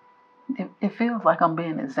 What? It feels like I'm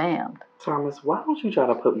being examined. Thomas, why don't you try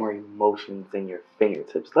to put more emotions in your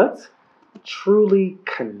fingertips? Let's truly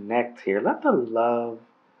connect here. Let the love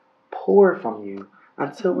pour from you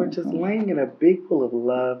until we're just laying in a big pool of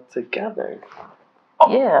love together.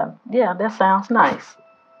 Yeah, that sounds nice.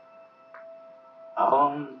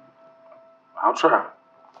 I'll try.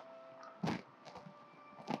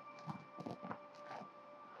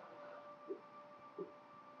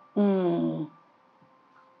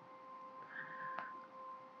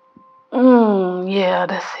 Yeah,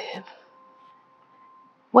 that's it.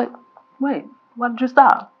 Wait, why did you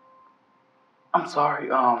stop? I'm sorry.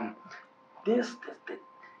 This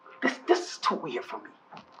is too weird for me.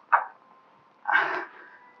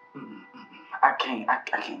 I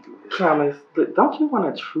can't do this. Thomas, don't you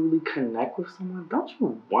want to truly connect with someone? Don't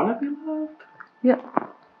you want to be loved? Yeah,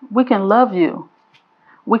 we can love you.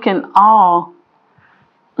 We can all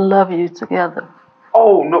love you together.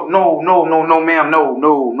 Oh no, ma'am,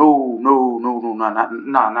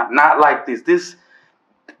 not like this.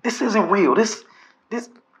 This isn't real. This,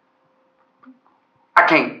 I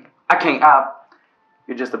can't.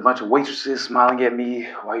 You're just a bunch of waitresses smiling at me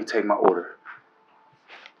while you take my order.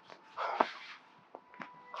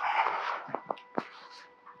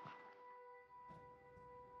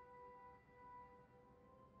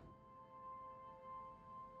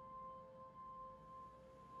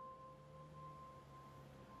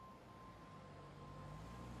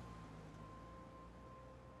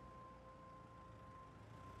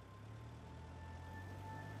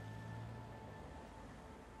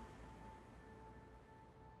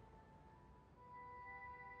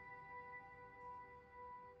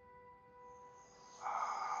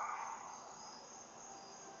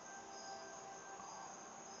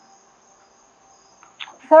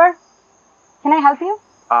 Sir, can I help you?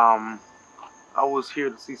 I was here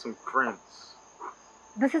to see some friends.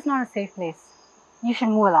 This is not a safe place. You should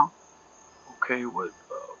move along. Okay,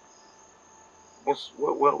 what's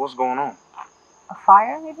going on? A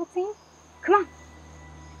fire, it would seem? Come on.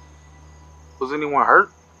 Was anyone hurt?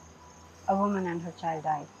 A woman and her child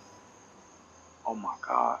died. Oh my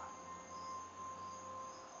God.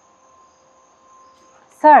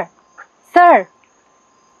 Sir,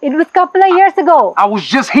 it was a couple of years ago. I was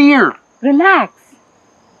just here. Relax.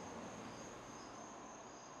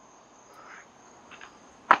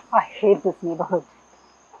 I hate this neighborhood.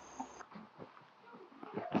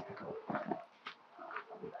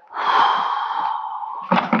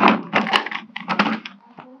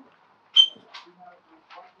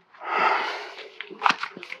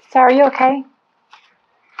 Sir, are you okay?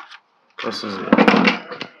 This is it.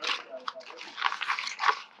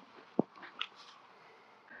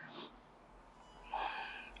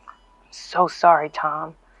 So sorry,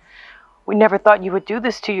 Tom. We never thought you would do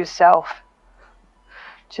this to yourself.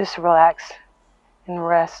 Just relax and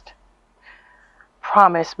rest.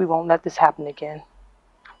 Promise we won't let this happen again.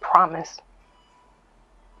 Promise.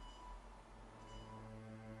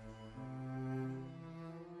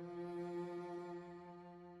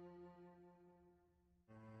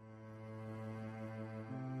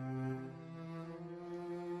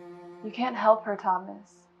 You can't help her,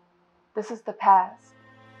 Thomas. This is the past.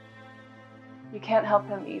 You can't help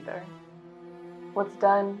him either. What's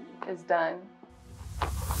done is done.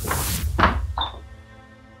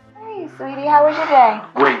 Hey, sweetie, how was your day?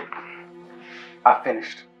 Great. I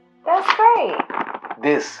finished. That's great.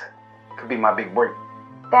 This could be my big break.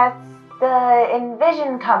 That's the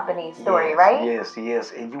Envision company story, Yes, right?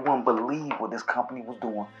 Yes. And you wouldn't believe what this company was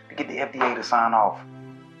doing to get the FDA to sign off.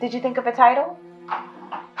 Did you think of a title?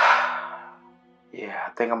 Yeah, I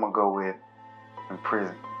think I'm gonna go with in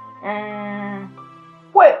prison.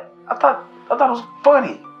 What? I thought it was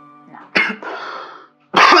funny.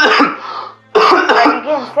 Are you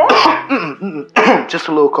getting sick? Just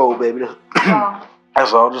a little cold, baby. Well,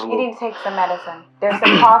 That's all. Just a you little. need to take some medicine. There's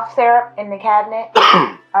some cough syrup in the cabinet.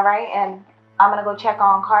 All right, and I'm gonna go check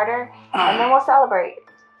on Carter, and then we'll celebrate.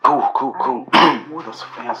 Cool. What those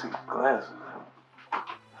fancy glasses?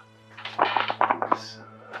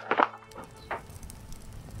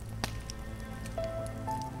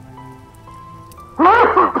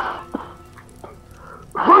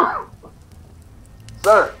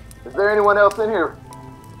 Sir, is there anyone else in here?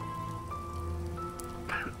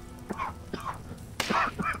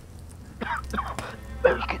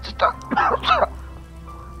 Baby, get stuck.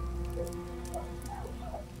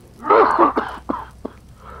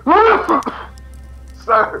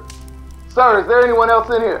 Sir, is there anyone else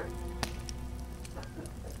in here?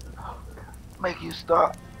 Make you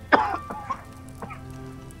stop.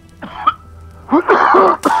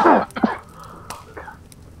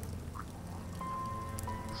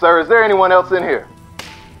 Sir, is there anyone else in here?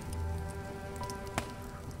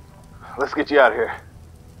 Let's get you out of here.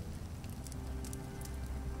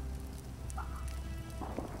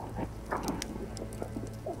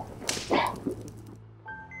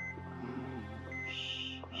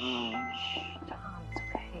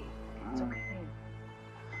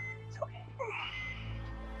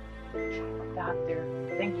 Doctor,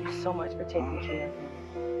 thank you so much for taking care of me.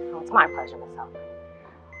 Oh, it's my pleasure, Miss Helmer.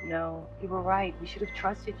 No, you were right. We should have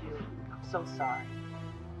trusted you. I'm so sorry.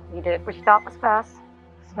 You did what you thought was best.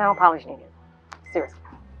 No apology needed. Seriously.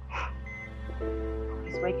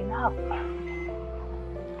 He's waking up.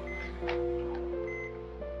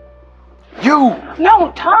 You!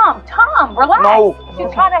 No, Tom, relax. No.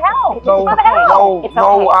 She's trying to help. No, She's trying to help. It's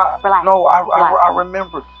okay. Relax. I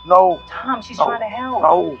remember. No. Tom, she's No. trying to help.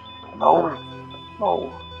 No.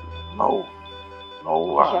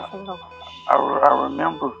 Just a little. I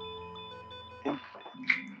remember.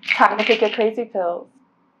 Time to pick your crazy pills.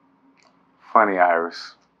 Funny,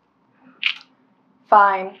 Iris.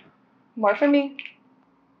 Fine. More for me.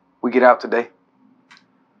 We get out today?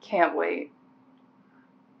 Can't wait.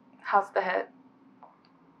 How's the head?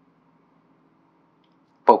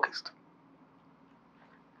 Focused.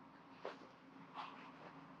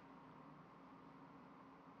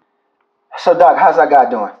 So, Doc, how's that guy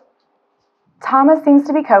doing? Thomas seems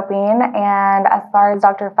to be coping, and as far as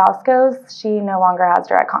Dr. Faust goes, she no longer has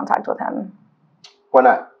direct contact with him. Why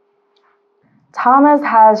not? Thomas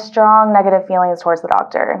has strong negative feelings towards the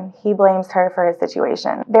doctor. He blames her for his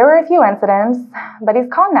situation. There were a few incidents, but he's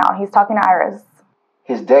calm now. He's talking to Iris.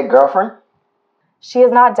 His dead girlfriend? She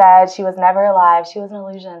is not dead. She was never alive. She was an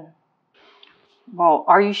illusion. Well,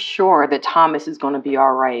 are you sure that Thomas is going to be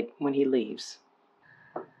all right when he leaves?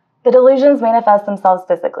 The delusions manifest themselves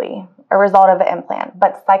physically, a result of the implant,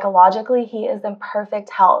 but psychologically, he is in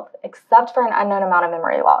perfect health, except for an unknown amount of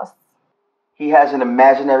memory loss. He has an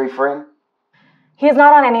imaginary friend? He is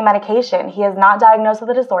not on any medication. He is not diagnosed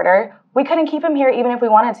with a disorder. We couldn't keep him here even if we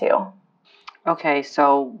wanted to. Okay,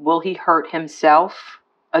 so will he hurt himself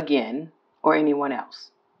again or anyone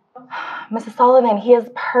else? Mrs. Sullivan, he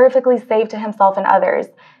is perfectly safe to himself and others.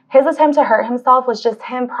 His attempt to hurt himself was just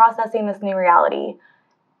him processing this new reality.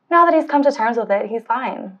 Now that he's come to terms with it, he's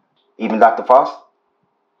fine. Even Dr. Faust?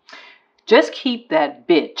 Just keep that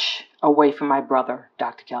bitch away from my brother,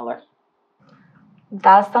 Dr. Keller.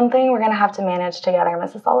 That's something we're going to have to manage together,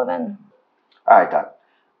 Mrs. Sullivan. All right, Doc.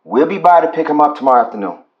 We'll be by to pick him up tomorrow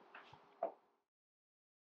afternoon.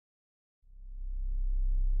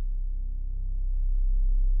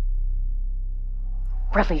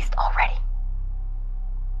 Released already.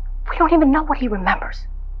 We don't even know what he remembers.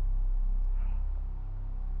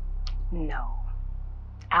 No.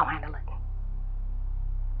 I'll handle it.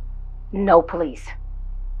 No police.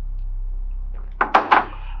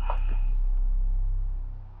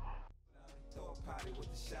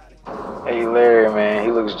 Hey, Larry, man,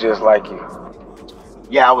 he looks just like you.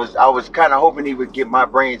 Yeah, I was kind of hoping he would get my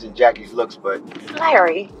brains and Jackie's looks, but...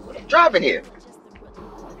 Larry! I'm driving here.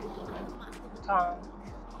 Tom,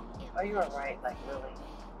 are you alright? Like, really?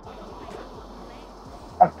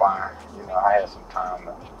 I'm fine. You know, I had some time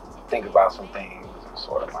to think about some things and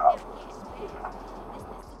sort them out.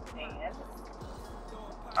 And?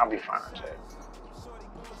 I'll be fine, Jack.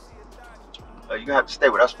 You're going to have to stay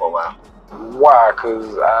with us for a while. Why?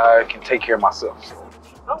 Because I can take care of myself. So.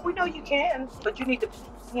 Oh, we know you can, but you need to,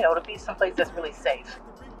 to be someplace that's really safe.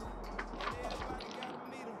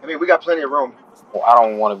 I mean, we got plenty of room. Well, I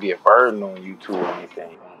don't want to be a burden on you two or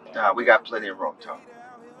anything. Nah, we got plenty of room, Tom.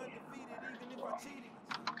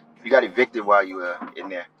 You got evicted while you were in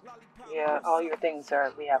there. Yeah, all your things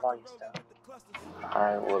are, we have all your stuff.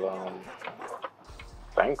 Alright, well,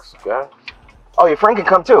 thanks, guys. Oh, your friend can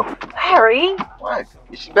come too. Harry! What?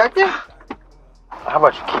 Is she back there? How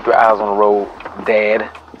about you keep your eyes on the road,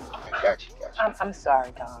 Dad? Got you. I'm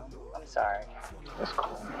sorry, Tom. I'm sorry. It's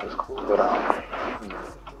cool. But,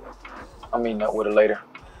 I'll meet up with her later.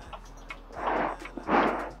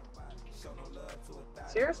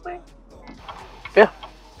 Seriously? Yeah.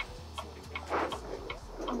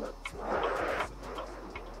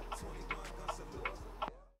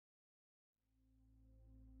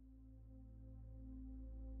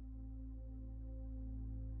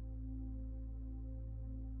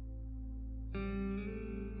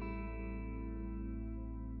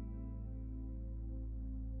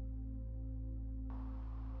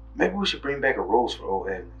 Maybe we should bring back a rose for old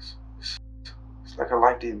Agnes. It's like her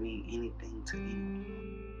life didn't mean anything to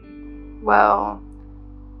anyone. Well,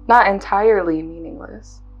 not entirely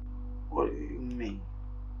meaningless. What do you mean?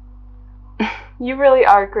 You really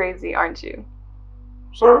are crazy, aren't you?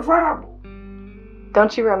 Certifiable.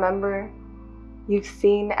 Don't you remember? You've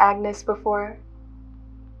seen Agnes before?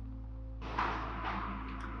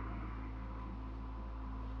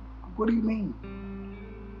 What do you mean?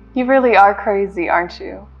 You really are crazy, aren't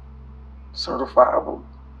you? Certifiable.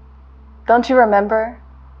 Don't you remember?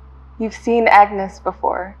 You've seen Agnes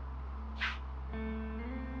before.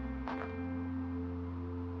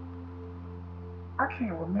 I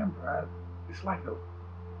can't remember. It's like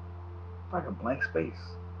a blank space.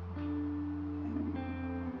 And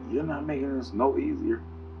you're not making this no easier.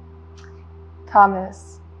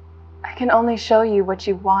 Thomas, I can only show you what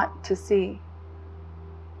you want to see.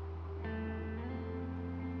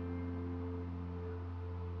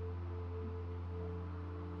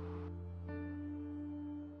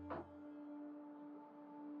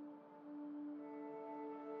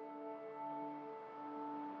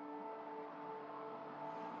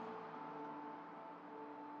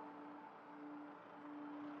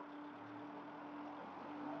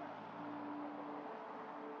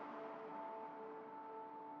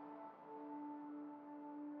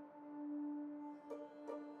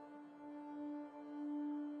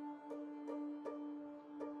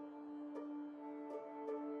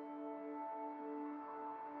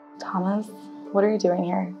 Thomas, what are you doing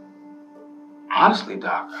here? Honestly,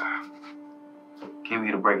 Doc, I came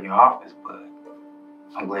here to break your office, but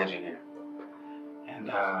I'm glad you're here. And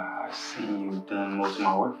I see you've done most of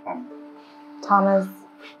my work for me. Thomas,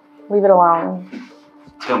 leave it alone.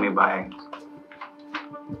 Tell me about Agnes.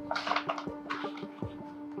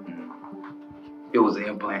 It was an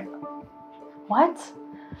implant. What?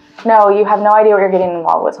 No, you have no idea what you're getting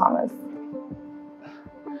involved with, Thomas.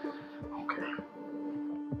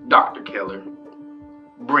 Dr. Keller,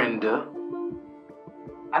 Brenda,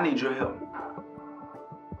 I need your help.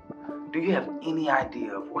 Do you have any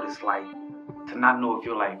idea of what it's like to not know if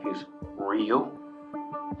your life is real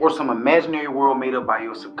or some imaginary world made up by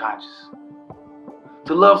your subconscious?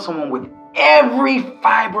 To love someone with every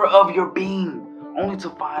fiber of your being, only to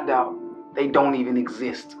find out they don't even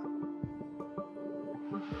exist.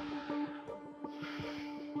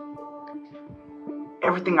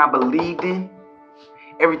 Everything I believed in,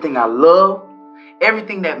 everything I love,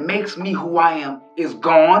 everything that makes me who I am is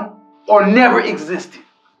gone or never existed.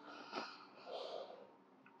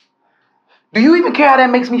 Do you even care how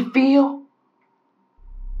that makes me feel?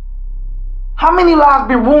 How many lives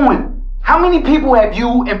been ruined? How many people have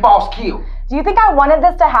you and Boss killed? Do you think I wanted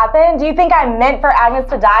this to happen? Do you think I meant for Agnes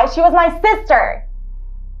to die? She was my sister.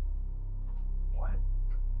 What?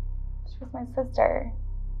 She was my sister.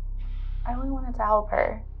 I only wanted to help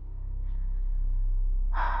her.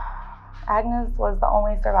 Agnes was the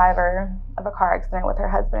only survivor of a car accident with her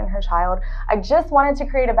husband and her child. I just wanted to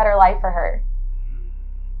create a better life for her.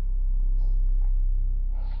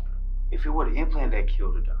 If it were the implant that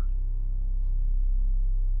killed her, Doctor,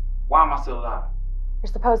 why am I still alive?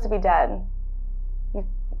 You're supposed to be dead. You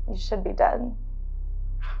should be dead.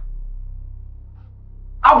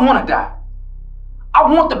 I want to die. I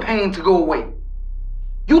want the pain to go away.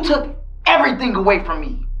 You took everything away from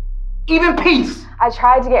me, even peace. I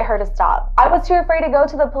tried to get her to stop. I was too afraid to go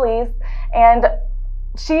to the police, and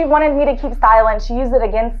she wanted me to keep silent. She used it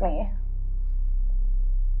against me.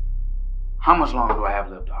 How much longer do I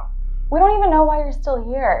have left, Doc? We don't even know why you're still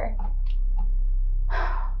here.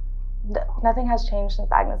 Nothing has changed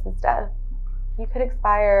since Agnes's death. You could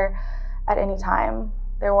expire at any time.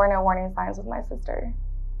 There were no warning signs with my sister.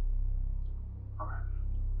 All right.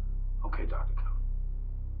 Okay, Dr. Keller.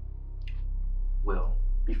 Well,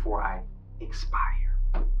 before I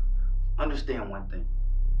expire, understand one thing.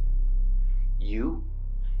 You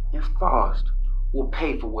and Faust will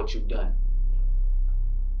pay for what you've done.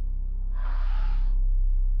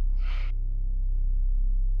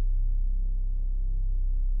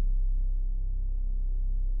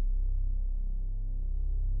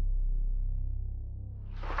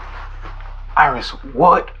 Iris,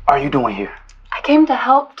 what are you doing here? I came to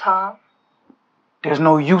help, Tom. There's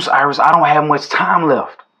no use, Iris. I don't have much time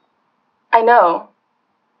left. I know.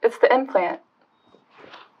 It's the implant.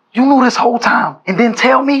 You knew this whole time and didn't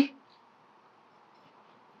tell me?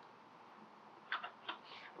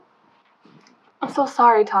 I'm so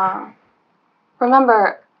sorry, Tom.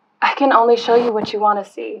 Remember, I can only show you what you want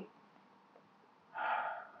to see.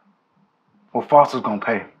 Well, Foster's gonna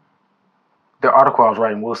pay. The article I was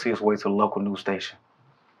writing will see its way to the local news station.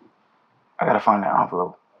 I gotta find that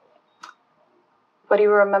envelope. What do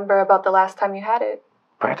you remember about the last time you had it?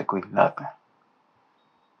 Practically nothing.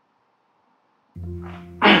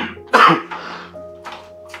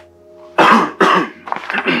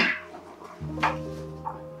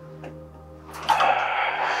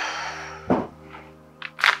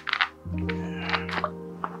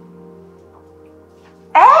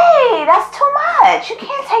 Hey, that's too much. You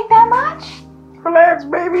can't take that much. Relax,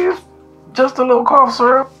 baby. It's just a little cough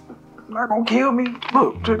syrup. Not gonna kill me.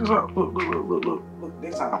 Look, check this out. Look.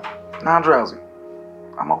 This time, now I'm drowsy.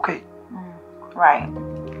 I'm okay. Right.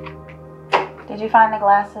 Did you find the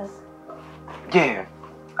glasses? Yeah,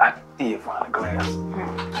 I did find a glass.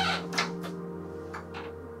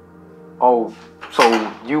 Oh, so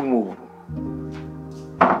you moved.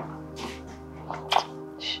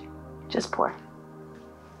 Shh. Just pour.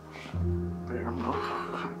 Fair enough.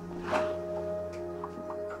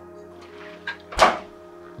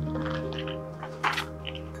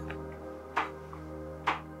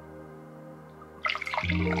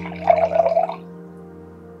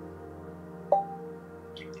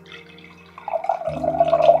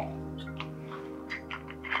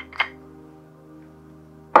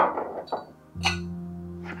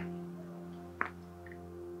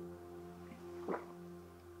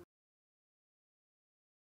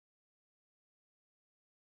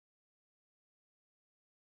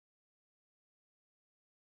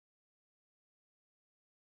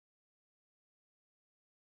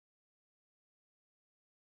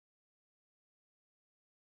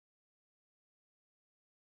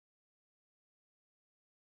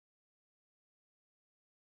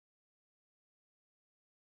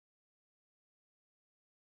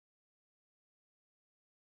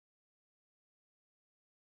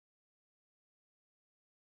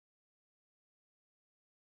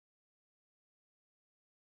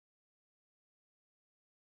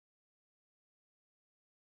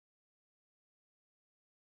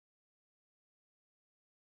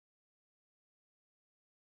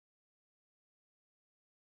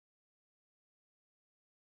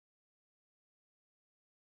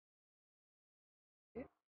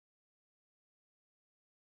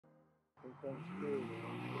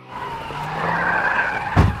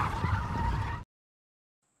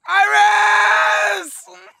 Iris!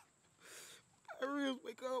 Iris,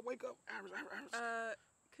 wake up, wake up. Iris, Iris.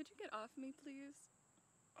 Could you get off me, please?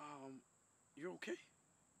 You're okay?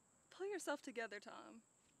 Pull yourself together, Tom.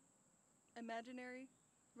 Imaginary?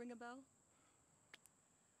 Ring a bell?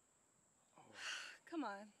 Come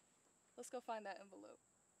on. Let's go find that envelope.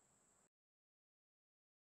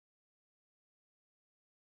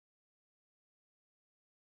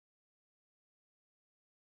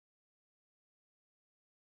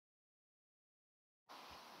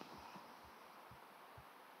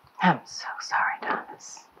 I'm so sorry,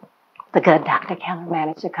 Thomas. The good Dr. Keller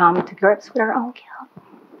managed to come to grips with her own guilt.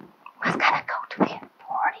 Was gonna go to the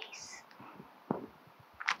authorities.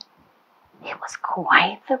 It was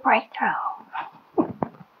quite the breakthrough.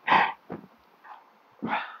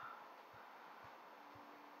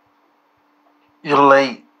 You're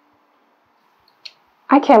late.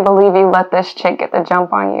 I can't believe you let this chick get the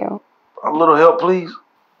jump on you. A little help, please.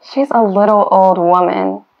 She's a little old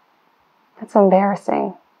woman. That's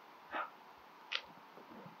embarrassing.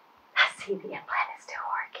 I see the implant is still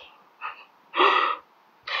working.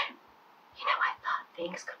 You know, I thought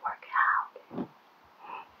things could work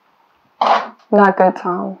out. Not good,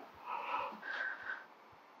 Tom.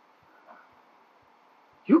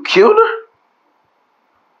 You killed her?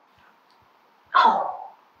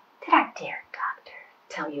 Oh, did our dear doctor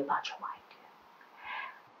tell you about your wife?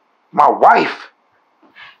 My wife?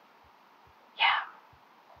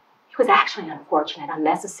 It was actually unfortunate,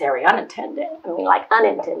 unnecessary, unintended. I mean, like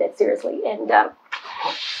unintended, seriously. And,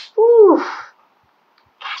 ooh,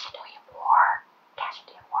 casualty of war,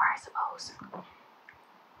 I suppose.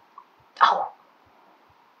 Oh,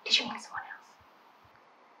 did you mean someone else?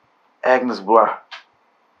 Agnes Blah.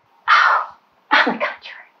 Oh, on the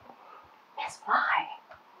contrary. Miss Bly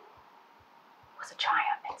was a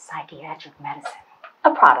triumph in psychiatric medicine,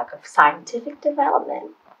 a product of scientific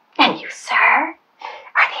development. And you, sir,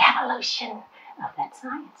 are the evolution of that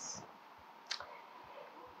science.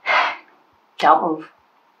 Don't move.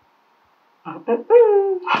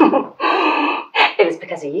 It is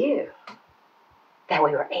because of you that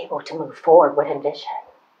we were able to move forward with Envision.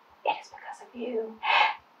 It is because of you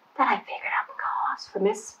that I figured out the cause for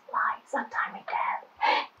Miss Bly's untimely death.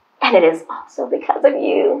 And it is also because of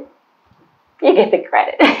you. You get the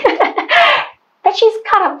credit. That she's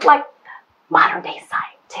kind of like the modern day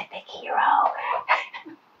scientific hero.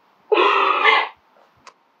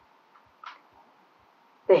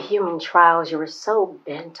 The human trials you were so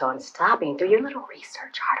bent on stopping through your little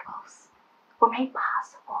research articles were made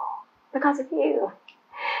possible because of you.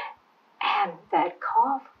 And that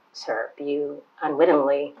cough syrup you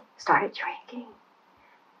unwittingly started drinking.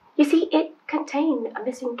 You see, it contained a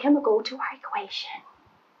missing chemical to our equation.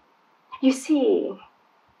 You see,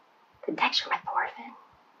 the dextromethorphan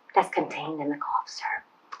that's contained in the cough syrup.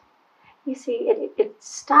 You see, it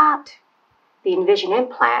stopped the Envision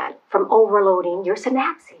implant from overloading your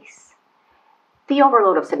synapses. The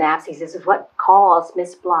overload of synapses is what caused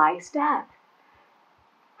Miss Bly's death.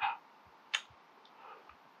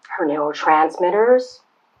 Her neurotransmitters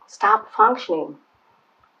stopped functioning,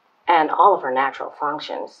 and all of her natural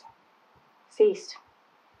functions ceased.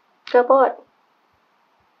 Kaput.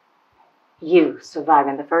 You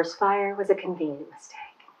surviving the first fire was a convenient mistake.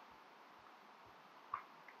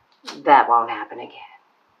 That won't happen again.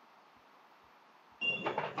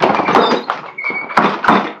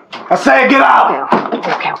 I said get out!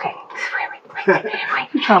 Okay. Wait.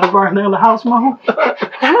 You trying to burn down the house, Mama?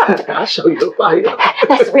 I'll show you the fire.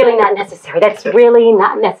 That's really not necessary.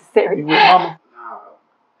 You with Mama? No,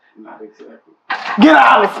 not exactly. Get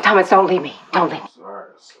out! Thomas, don't leave me. Don't leave me.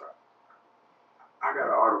 Sorry. I got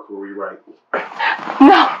an article to rewrite.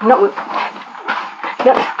 No.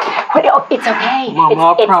 Wait, oh, it's okay.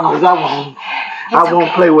 Mama, I promise okay. I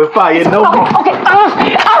won't play with fire. No. Okay. No,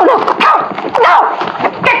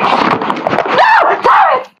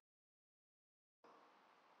 Thomas!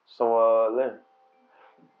 So, Larry,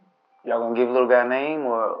 y'all gonna give little guy a name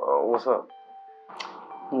or what's up?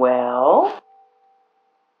 Well,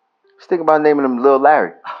 just think about naming him Lil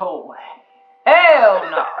Larry. Oh, hell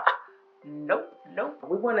no. Nope.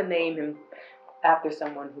 We want to name him after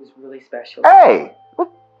someone who's really special. Hey!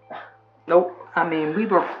 Nope. I mean, we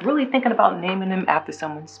were really thinking about naming him after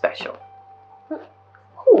someone special.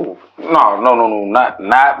 Who? No,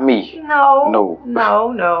 not me.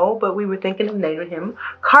 No, but we were thinking of naming him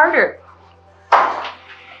Carter.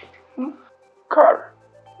 Carter.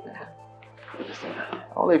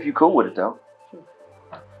 Only if you cool with it, though.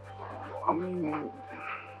 I mean,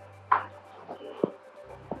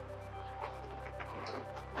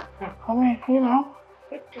 I mean, you know.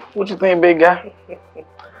 What you think, big guy?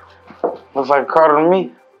 Looks like a Carter to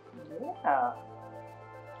me. Yeah.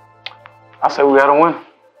 I say we gotta win.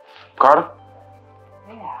 Carter?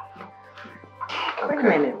 Yeah. Wait a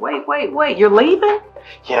minute. Wait. You're leaving?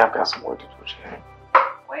 Yeah, I've got some work to do, Chad.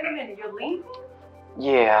 Wait a minute. You're leaving?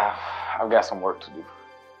 Yeah, I've got some work to do.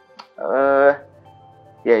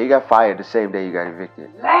 Yeah, you got fired the same day you got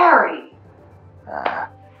evicted. Larry!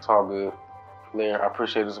 It's all good. Larry, I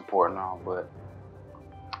appreciate the support and all, but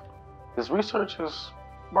this research has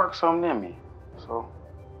sparked something in me. So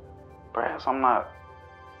perhaps I'm not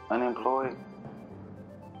unemployed.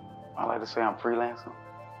 I like to say I'm freelancing.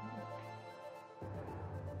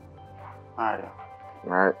 All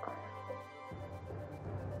right.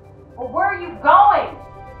 Well, where are you going?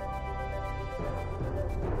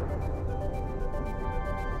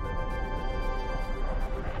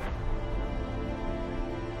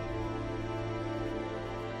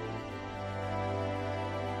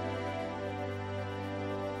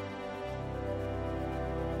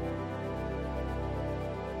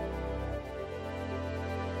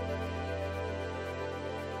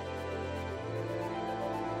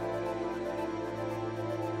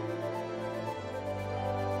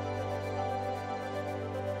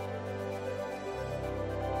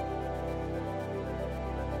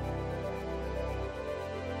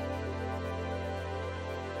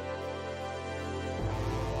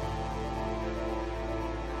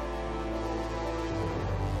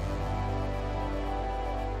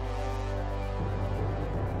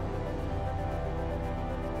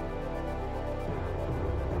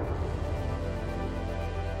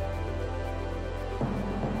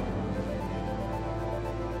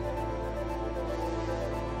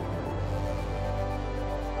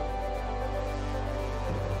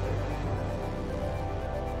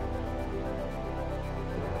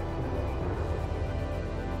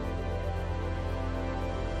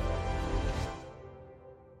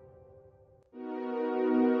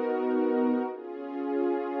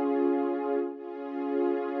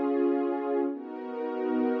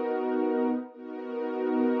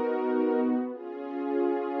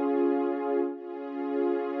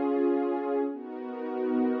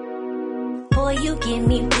 Boy, you get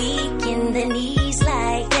me weak in the knees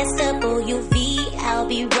like SWV. I'll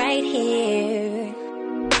be right here.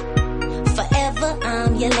 Forever,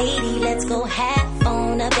 I'm your lady. Let's go half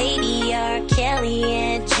on a baby. R. Kelly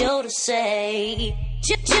and Joe to say.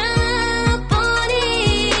 Jump on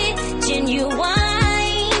it, genuine.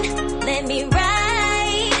 Let me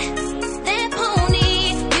ride that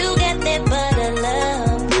pony. You got that butter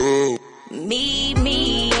love. Meet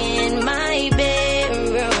me in my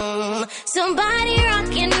bedroom. Somebody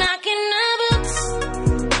rockin', knockin' the boots.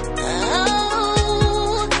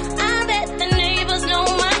 Oh, I bet the neighbors know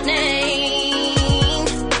my name.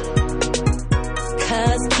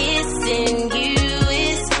 'Cause kissing you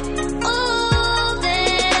is all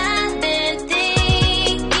that I've been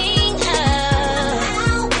thinking of.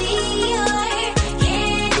 I'll be your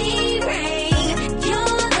candy rain.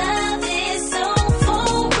 Your love is so for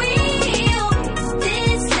real.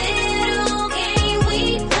 This little game we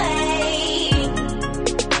play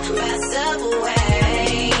by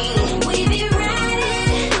Subway. We be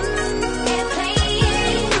riding and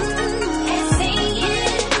playing and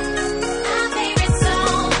singing our favorite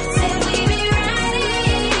song. Said we be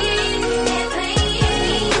riding and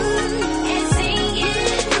playing and singing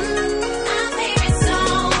our favorite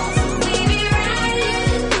songs. We be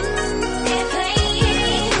riding and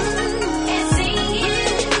playing and singing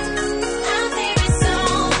our favorite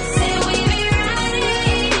songs. Said we be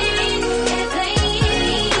riding and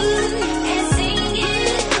playing and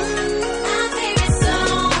singing our favorite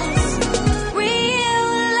songs. Real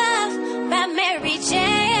love by Mary J.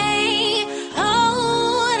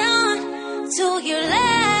 Hold on to your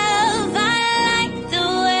love. I like the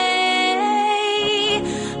way.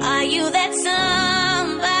 Are you that somebody?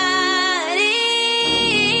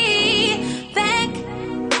 Back,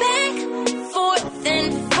 forth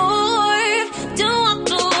and forth. Don't walk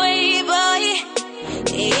away, boy.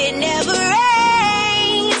 It never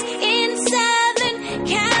rains in Southern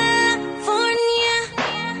California.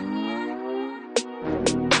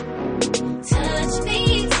 Touch me,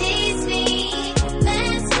 tease me.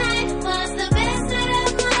 Last night was the best night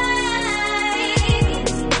of my life.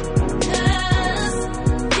 'Cause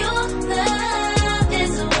your love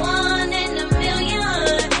is one in a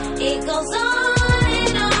million. It goes on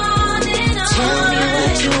and on and on. Tell me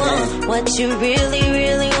what you want, what you really,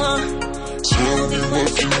 really want. Tell me what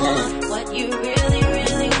you want, what you really,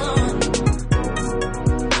 really want.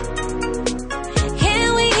 Can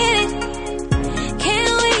we get it? Can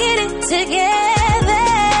we get it together?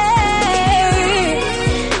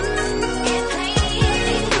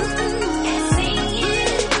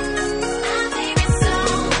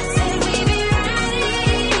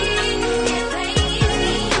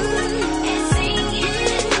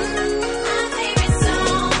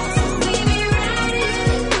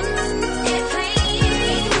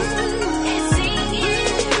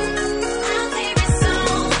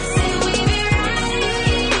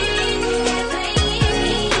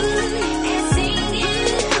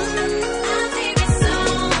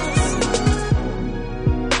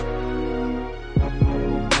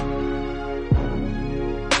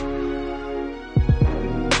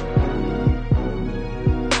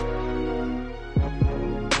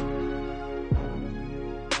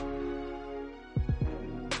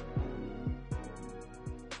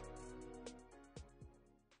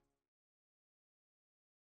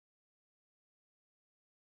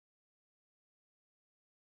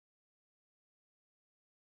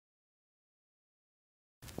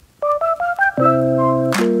 you.